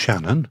in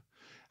Shannon.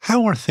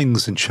 How are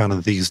things in Shannon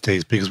these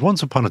days? Because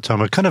once upon a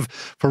time,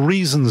 for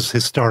reasons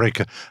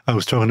historic, I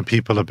was talking to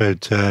people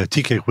about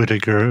T.K.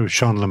 Whittaker,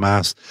 Sean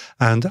Lamass,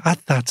 and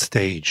at that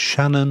stage,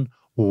 Shannon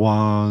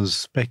was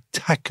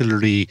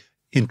spectacularly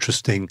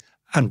interesting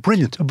and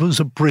brilliant. It was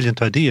a brilliant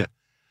idea.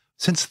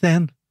 Since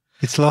then,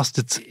 it's lost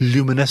its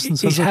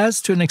luminescence. It has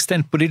to an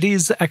extent, but it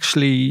is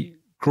actually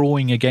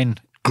growing again.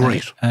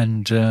 Great.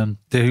 And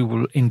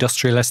the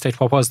industrial estate,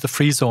 what was the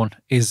free zone,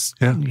 is,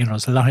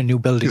 there's a lot of new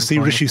buildings. You see,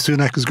 Rishi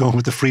Sunak is going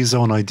with the free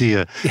zone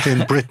idea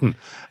in Britain.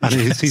 And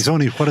he's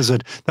only, what is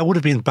it? That would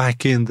have been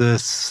back in the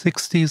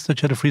 60s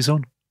that you had a free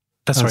zone?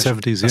 That's right.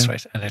 70s, That's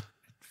right. And it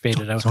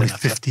faded out. It's only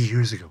 50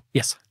 years ago.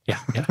 Yes. Yeah.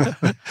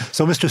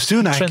 So, Mr.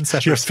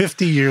 Sunak, you're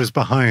 50 years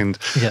behind.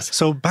 Yes.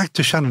 So, back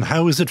to Shannon,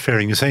 how is it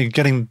faring? You're saying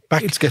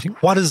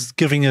what is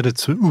giving it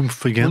its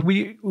oomph again?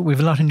 Well, we've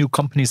a lot of new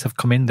companies have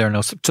come in there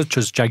now, such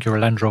as Jaguar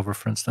Land Rover,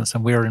 for instance,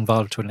 and we're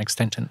involved to an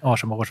extent in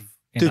automotive.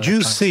 Did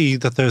you see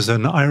that there's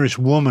an Irish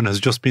woman has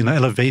just been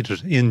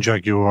elevated in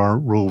Jaguar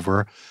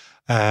Rover?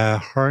 Her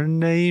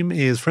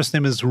first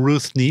name is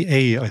Ruthnie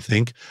A, I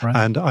think. Right.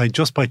 And I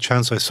just by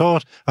chance I saw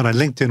it and I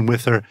linked in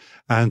with her.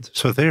 And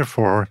so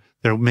therefore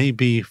there may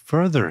be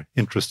further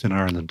interest in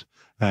Ireland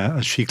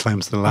as she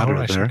climbs the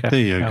ladder there. Okay. There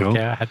you go.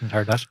 Okay, I hadn't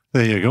heard that.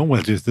 There you go.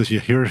 Well, you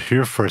hear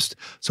here first.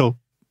 So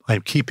I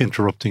keep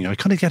interrupting you. I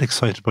kind of get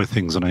excited about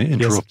things and I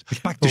interrupt. Yes.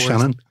 Back to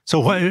Shannon.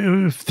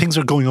 So things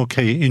are going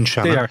okay in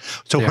Shannon. They are.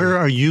 So where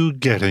are you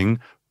getting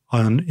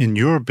in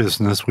your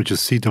business, which is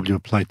CW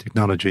Applied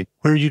Technology,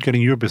 where are you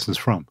getting your business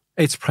from?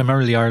 It's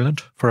primarily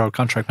Ireland for our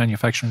contract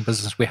manufacturing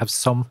business. We have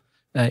some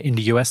in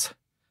the US,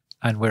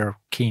 and we're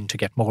keen to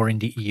get more in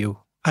the EU.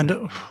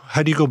 And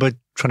how do you go about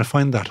trying to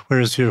find that?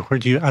 Where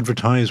do you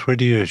advertise? Where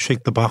do you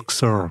shake the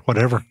box or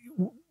whatever?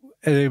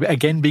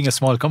 Again, being a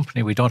small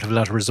company, we don't have a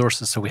lot of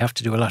resources, so we have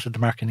to do a lot of the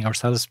marketing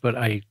ourselves. But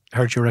I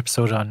heard your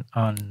episode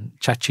on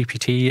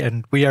ChatGPT,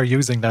 and we are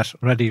using that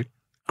already.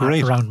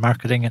 Great. Around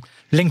marketing. And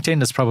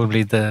LinkedIn is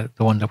probably the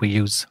one that we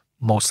use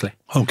mostly.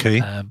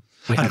 Okay. And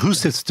who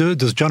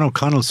does John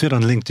O'Connell sit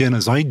on LinkedIn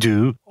as I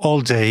do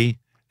all day,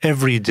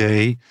 every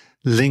day,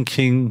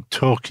 linking,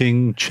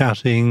 talking,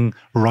 chatting,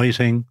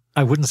 writing?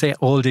 I wouldn't say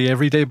all day,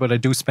 every day, but I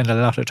do spend a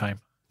lot of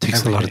time. It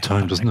takes a lot of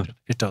time, doesn't it?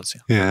 It does,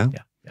 yeah.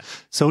 Yeah.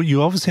 So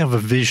you obviously have a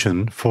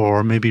vision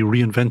for maybe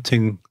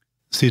reinventing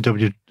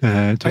CW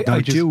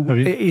technologies. I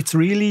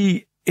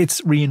do.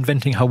 It's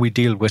reinventing how we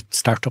deal with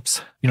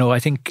startups. I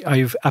think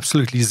I've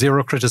absolutely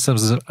zero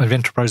criticism of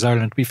Enterprise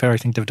Ireland. To be fair, I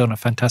think they've done a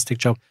fantastic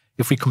job.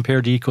 If we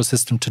compare the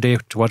ecosystem today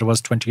to what it was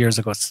 20 years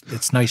ago,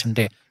 it's night and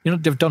day.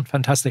 They've done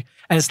fantastic.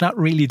 And it's not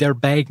really their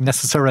bag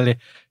necessarily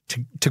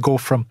to go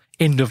from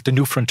end of the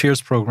New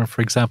Frontiers program,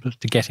 for example,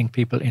 to getting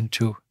people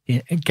into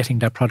getting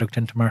their product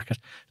into market.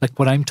 Like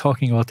what I'm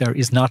talking about there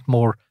is not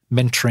more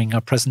mentoring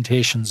or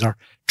presentations or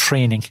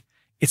training.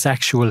 It's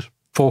actual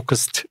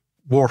focused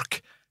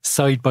work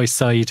side by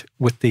side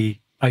with the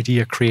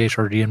idea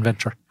creator, the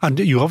inventor. And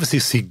you obviously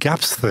see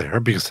gaps there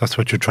because that's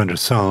what you're trying to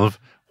solve.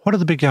 What are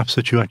the big gaps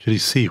that you actually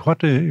see?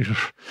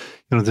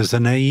 There's a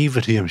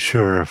naivety, I'm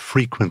sure,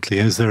 frequently.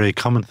 Is there a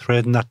common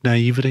thread in that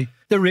naivety?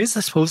 There is,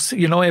 I suppose.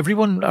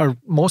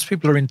 Most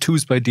people are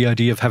enthused by the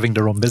idea of having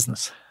their own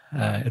business.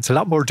 It's a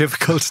lot more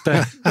difficult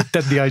than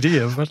the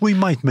idea of it. We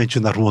might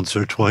mention that once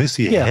or twice,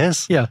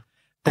 yes. Yeah.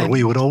 But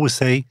we would always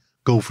say,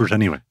 go for it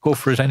anyway. Go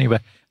for it anyway.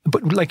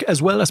 But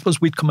as well, I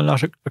suppose we'd come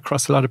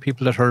across a lot of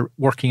people that are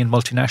working in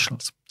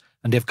multinationals.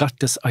 and they've got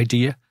this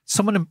idea.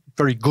 Some of them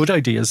very good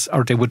ideas,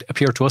 or they would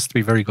appear to us to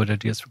be very good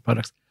ideas for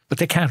products, but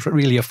they can't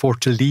really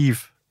afford to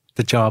leave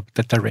the job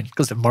that they're in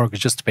because the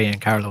mortgage just to pay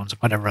and car loans and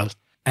whatever else.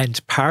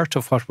 And part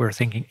of what we're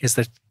thinking is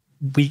that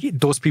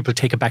those people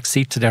take a back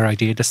seat to their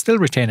idea. They still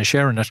retain a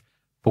share in it,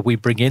 but we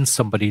bring in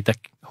somebody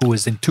who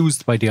is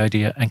enthused by the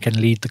idea and can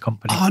lead the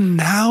company. Oh,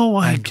 now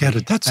I get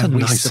it. That's a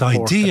nice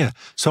idea. Them.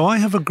 So I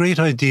have a great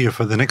idea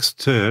for the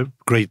next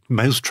great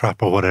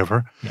mousetrap or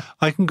whatever. Yeah.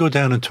 I can go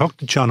down and talk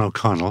to John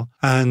O'Connell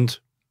and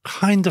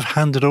kind of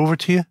hand it over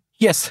to you.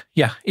 Yes,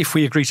 yeah, if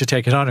we agree to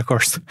take it on, of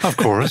course. Of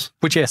course.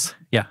 But yes,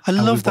 yeah. I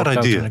love that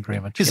idea.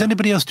 Is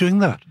anybody else doing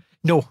that?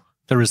 No,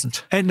 there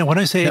isn't. No, when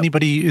I say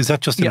anybody, is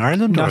that just in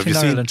Ireland? Not in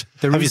Ireland.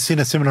 Have you seen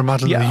a similar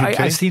model in the UK?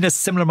 I've seen a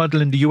similar model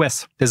in the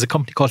US. There's a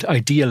company called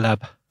Idea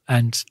Lab,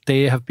 and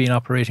they have been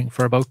operating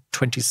for about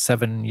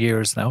 27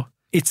 years now.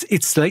 It's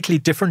slightly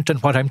different than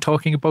what I'm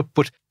talking about,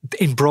 but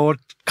in broad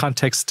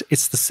context,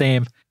 it's the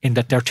same in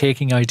that they're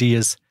taking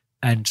ideas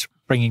and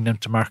bringing them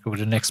to market with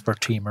an expert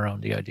team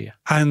around the idea.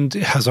 And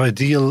has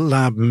Ideal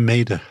Lab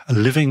made a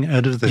living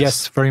out of this?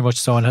 Yes, very much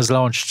so, and has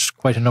launched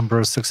quite a number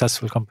of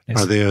successful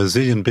companies. Are they a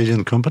zillion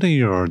billion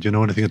company, or do you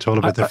know anything at all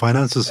about their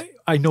finances?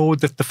 I know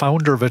that the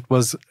founder of it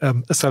was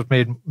a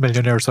self-made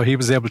millionaire, so he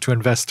was able to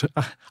invest.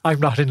 I'm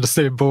not in the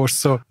same boat,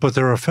 so. But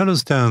there are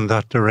fellows down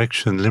that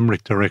direction,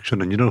 Limerick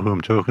direction, and you know who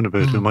I'm talking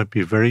about, who might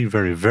be very,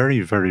 very,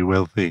 very, very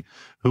wealthy,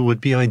 who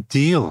would be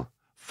ideal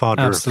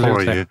fodder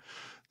for you.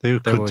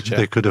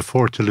 They could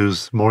afford to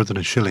lose more than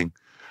a shilling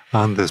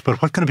on this.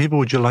 But what kind of people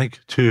would you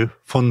like to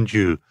fund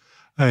you?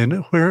 And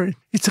where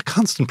it's a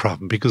constant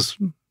problem because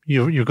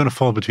you're going to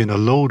fall between a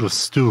load of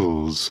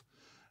stools,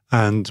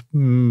 and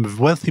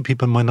wealthy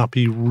people might not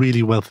be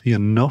really wealthy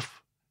enough.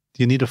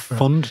 Do you need a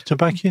fund to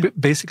back you?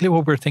 Basically,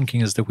 what we're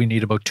thinking is that we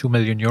need about €2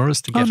 million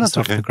to get us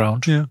off the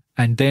ground. Yeah.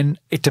 And then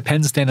it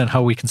depends then on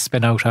how we can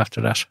spin out after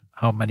that,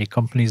 how many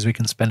companies we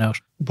can spin out.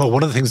 But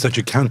one of the things that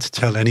you can't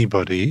tell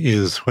anybody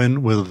is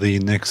when will the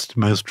next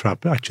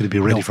mousetrap actually be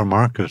ready for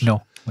market?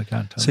 No, we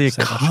can't. So you're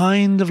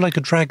kind of like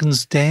a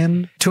dragon's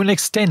den? To an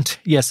extent,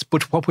 yes.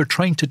 But what we're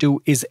trying to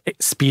do is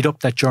speed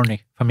up that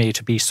journey from A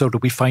to B so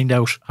that we find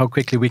out how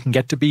quickly we can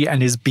get to B,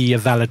 and is B a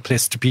valid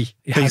place to be?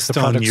 Based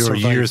on your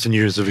years and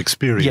years of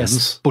experience.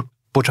 Yes,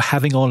 but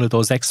having all of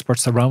those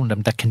experts around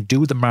them that can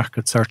do the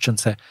market search and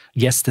say,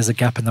 yes, there's a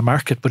gap in the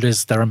market, but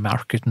is there a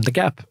market in the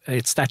gap?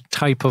 It's that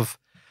type of,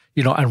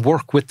 and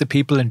work with the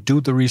people and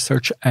do the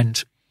research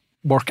and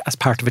work as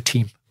part of a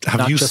team.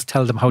 Not just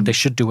tell them how they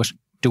should do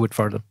it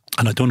for them.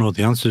 And I don't know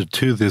the answer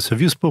to this.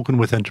 Have you spoken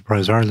with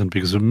Enterprise Ireland?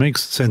 Because it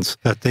makes sense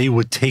that they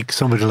would take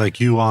somebody like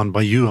you on,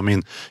 by you, I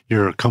mean,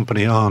 your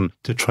company on,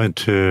 to try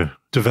to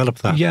develop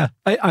that. Yeah,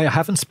 I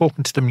haven't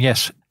spoken to them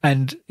yet.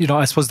 And,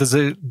 I suppose there's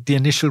the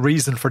initial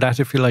reason for that,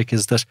 if you like,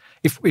 is that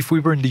if we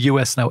were in the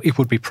US now, it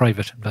would be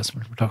private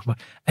investment we're talking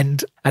about.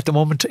 And at the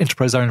moment,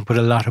 Enterprise Ireland put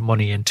a lot of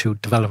money into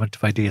development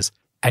of ideas,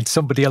 and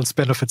somebody else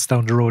benefits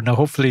down the road. Now,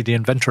 hopefully the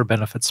inventor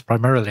benefits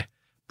primarily,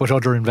 but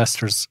other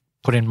investors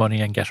put in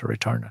money and get a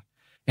return.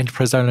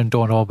 Enterprise Ireland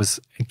don't always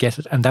get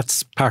it, and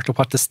that's part of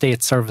what the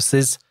state service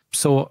is.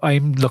 So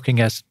I'm looking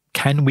at,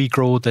 can we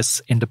grow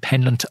this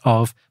independent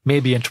of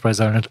maybe Enterprise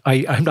Ireland?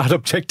 I'm not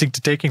objecting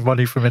to taking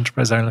money from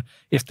Enterprise Ireland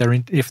if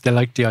they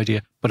like the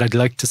idea, but I'd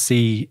like to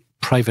see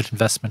private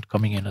investment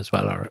coming in as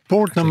well.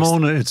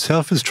 Bord-na-Mona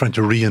itself is trying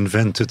to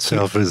reinvent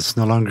itself. It's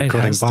no longer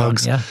cutting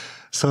bogs.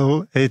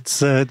 So it's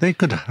they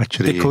could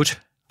actually...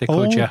 They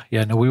could,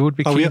 yeah. No, we would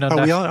be keen on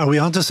that. Are we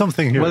onto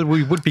something here? Well,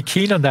 we would be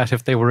keen on that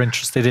if they were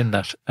interested in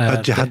that.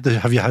 Have you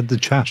had the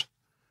chat?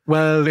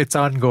 Well, it's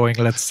ongoing,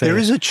 let's say. There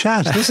is a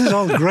chat. This is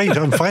all great.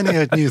 I'm finding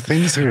out new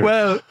things here.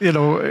 Well,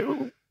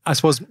 I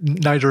suppose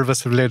neither of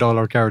us have laid all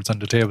our cards on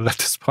the table at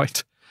this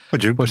point.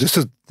 But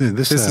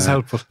this is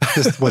helpful.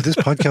 This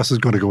podcast is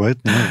going to go out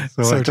now.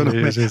 So I don't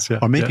know. It is,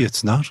 or maybe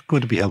it's not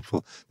going to be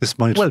helpful. This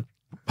might... Well,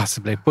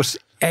 possibly. But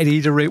at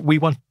either rate, we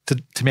want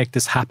to make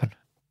this happen.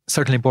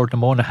 Certainly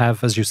Bord-na-Mona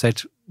have, as you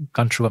said,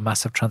 gone through a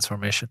massive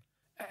transformation.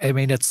 I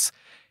mean, it's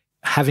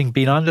having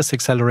been on this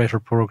accelerator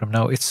program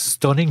now, it's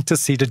stunning to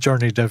see the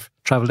journey they've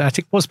travelled. I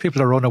think most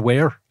people are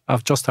unaware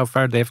of just how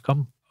far they've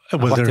come.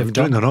 Well, they're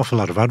doing an awful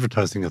lot of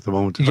advertising at the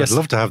moment. Yes. I'd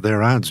love to have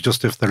their ads,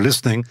 just if they're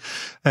listening.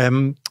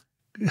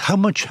 How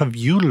much have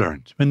you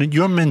learned? I mean,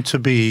 you're meant to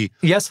be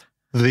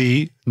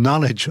the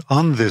knowledge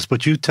on this,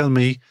 but you tell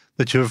me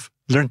that you've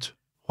learnt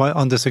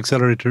on this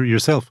accelerator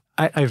yourself.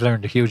 I've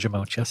learned a huge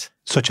amount, yes.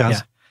 Such as?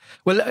 Yeah.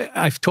 Well,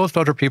 I've told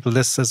other people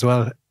this as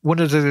well. One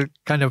of the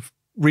kind of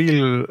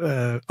real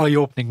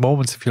eye-opening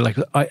moments, if you like,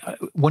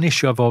 one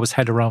issue I've always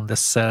had around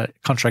this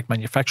contract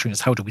manufacturing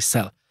is how do we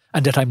sell?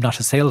 And that I'm not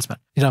a salesman.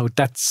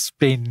 That's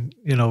been,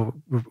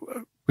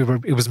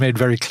 it was made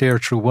very clear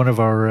through one of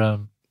our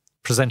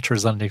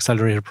presenters on the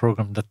accelerator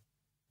program that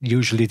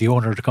usually the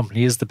owner of the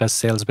company is the best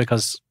sales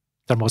because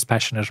they're most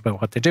passionate about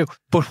what they do.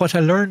 But what I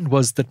learned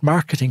was that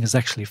marketing is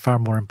actually far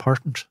more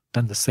important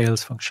than the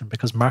sales function,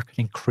 because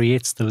marketing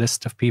creates the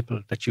list of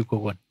people that you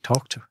go and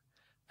talk to.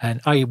 And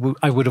I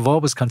would have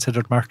always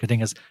considered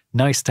marketing as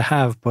nice to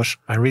have, but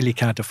I really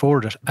can't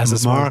afford it as a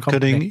small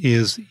company. Marketing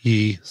is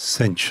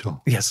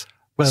essential. Yes.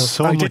 Well,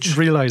 I didn't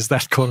realise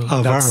that, Colin.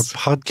 Our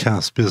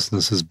podcast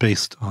business is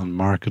based on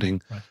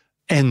marketing. Right.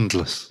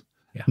 Endless,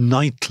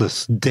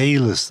 nightless,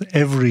 dayless,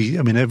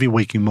 every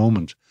waking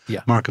moment.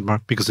 Yeah. Market,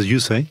 because as you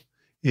say,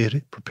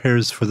 it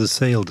prepares for the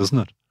sale, doesn't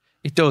it?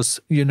 It does.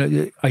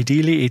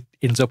 Ideally, it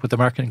ends up with the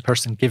marketing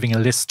person giving a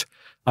list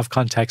of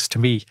contacts to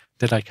me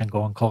that I can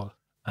go and call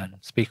and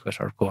speak with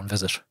or go and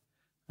visit,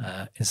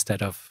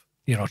 instead of,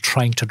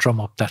 trying to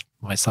drum up that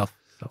myself.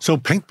 So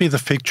paint me the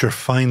picture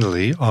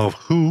finally of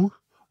who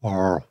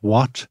or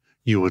what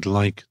you would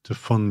like to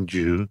fund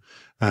you.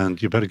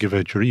 And you better give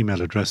out your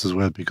email address as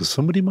well, because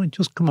somebody might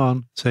just come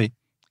on, say,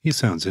 he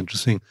sounds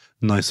interesting,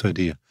 nice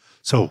idea.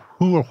 So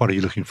who or what are you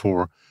looking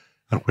for,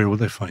 and where will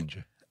they find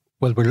you?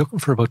 Well, we're looking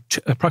for about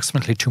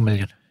approximately €2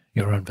 million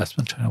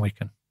investment, and we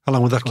can. How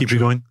long will that keep you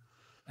going?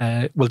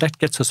 Well, that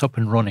gets us up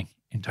and running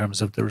in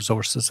terms of the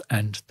resources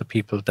and the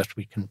people that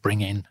we can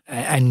bring in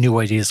and new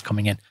ideas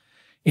coming in.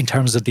 In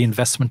terms of the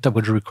investment that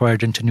would be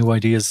required into new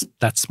ideas,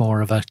 that's more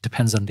of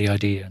depends on the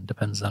idea and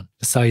depends on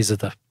the size of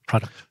the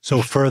product.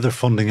 So further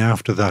funding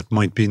after that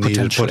might be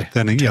needed, but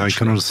then, I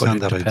can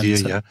understand that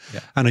idea,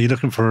 And are you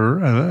looking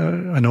for,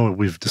 I know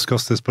we've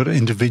discussed this, but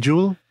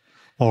individual,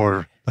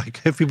 or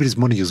like everybody's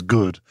money is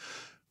good,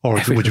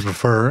 or would you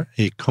prefer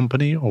a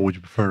company, or would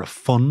you prefer a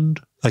fund?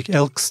 Like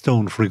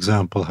Elkstone, for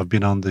example, have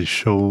been on the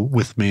show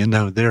with me, and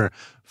now they're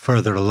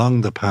further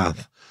along the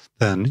path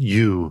than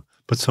you.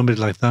 But somebody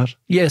like that?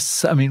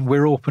 Yes,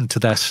 we're open to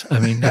that.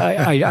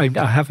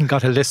 I haven't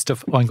got a list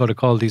of, I'm going to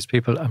call these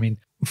people.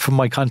 From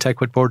my contact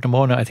with Board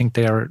Namona, I think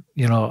they are,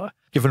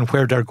 given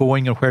where they're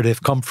going and where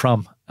they've come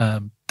from,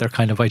 they're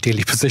kind of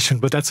ideally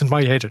positioned. But that's in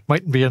my head. It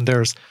mightn't be in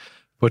theirs.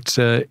 But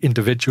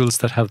individuals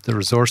that have the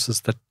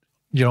resources that,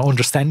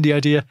 understand the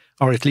idea,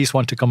 or at least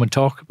want to come and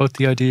talk about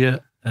the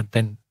idea, and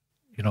then,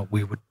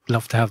 we would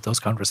love to have those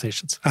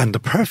conversations. And the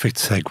perfect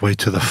segue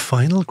to the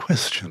final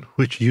question,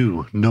 which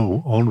you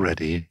know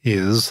already,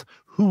 is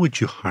who would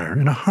you hire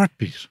in a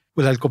heartbeat?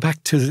 Well, I'll go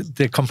back to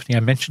the company I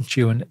mentioned to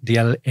you in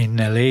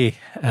LA,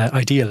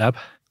 Idea Lab,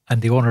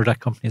 and the owner of that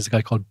company is a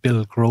guy called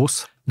Bill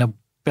Gross. Now,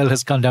 Bill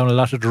has gone down a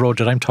lot of the road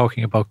that I'm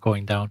talking about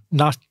going down.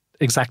 Not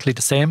exactly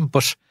the same,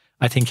 but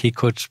I think he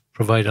could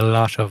provide a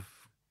lot of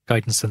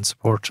guidance and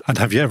support. And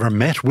have you ever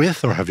met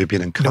with, or have you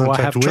been in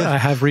contact with? I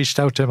have reached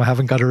out to him. I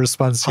haven't got a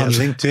response yet. On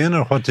LinkedIn,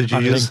 or what did you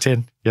use? On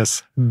LinkedIn,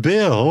 yes.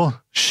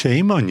 Bill,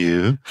 shame on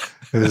you,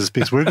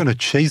 because we're going to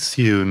chase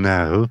you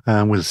now,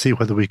 and we'll see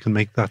whether we can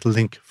make that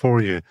link for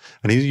you.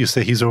 And you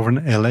say he's over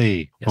in LA.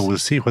 Yes. Well, we'll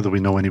see whether we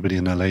know anybody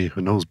in LA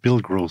who knows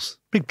Bill Gross.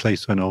 Big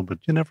place, I know, but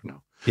you never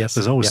know. Yes.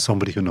 There's always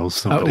somebody who knows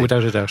somebody.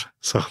 Without a doubt.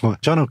 So,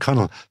 John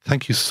O'Connell,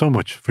 thank you so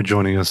much for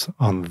joining us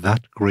on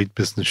That Great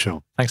Business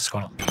Show. Thanks,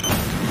 Conal.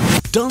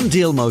 Done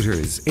Deal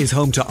Motors is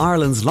home to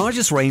Ireland's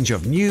largest range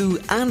of new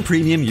and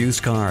premium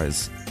used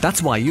cars.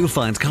 That's why you'll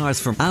find cars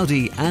from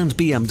Audi and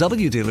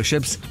BMW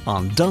dealerships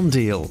on Done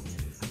Deal.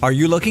 Are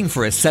you looking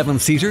for a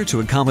 7-seater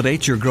to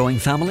accommodate your growing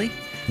family?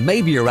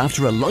 Maybe you're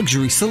after a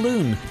luxury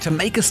saloon to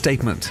make a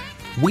statement.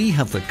 We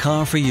have the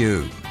car for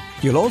you.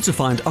 You'll also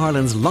find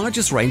Ireland's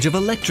largest range of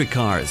electric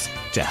cars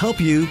to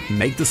help you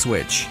make the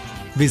switch.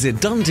 Visit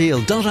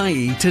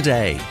donedeal.ie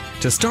today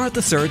to start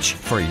the search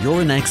for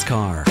your next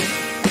car.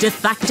 De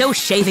facto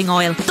shaving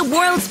oil, the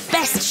world's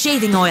best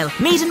shaving oil,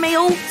 made in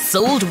Mayo,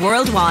 sold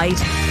worldwide.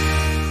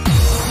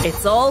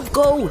 It's all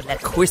go, le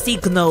cuirsi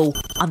gno,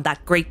 on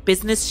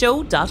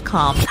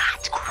thatgreatbusinessshow.com.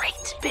 That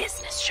Great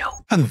Business Show.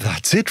 And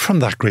that's it from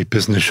That Great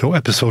Business Show,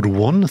 episode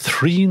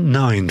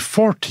 139,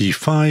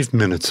 45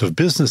 minutes of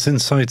business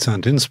insights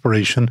and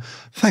inspiration,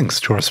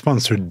 thanks to our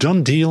sponsor,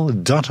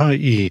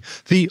 donedeal.ie,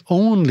 the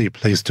only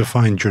place to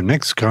find your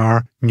next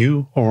car,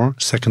 new or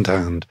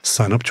second-hand.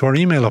 Sign up to our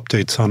email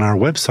updates on our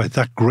website,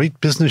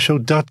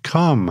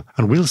 thatgreatbusinessshow.com,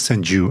 and we'll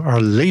send you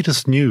our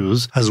latest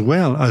news, as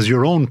well as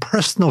your own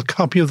personal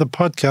copy of the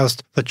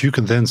podcast that you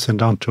can then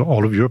send on to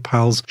all of your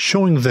pals,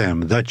 showing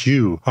them that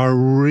you are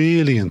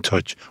really in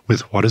touch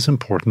with what is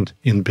important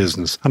in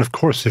business. And of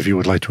course, if you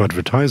would like to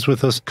advertise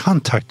with us,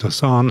 contact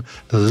us on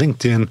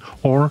LinkedIn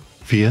or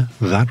via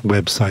that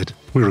website.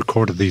 We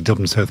recorded the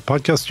Dublin South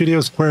Podcast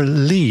Studios, where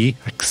Lee,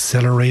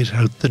 accelerate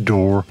out the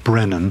door,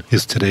 Brennan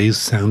is today's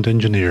sound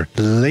engineer.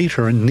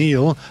 Later,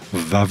 Neil,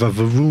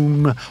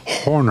 vavavavoom,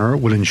 Horner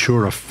will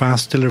ensure a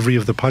fast delivery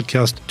of the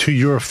podcast to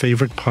your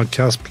favourite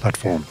podcast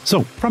platform.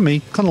 So, from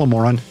me, Conal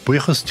Moran,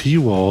 buíochas to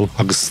you all,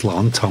 agus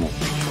slán tamil.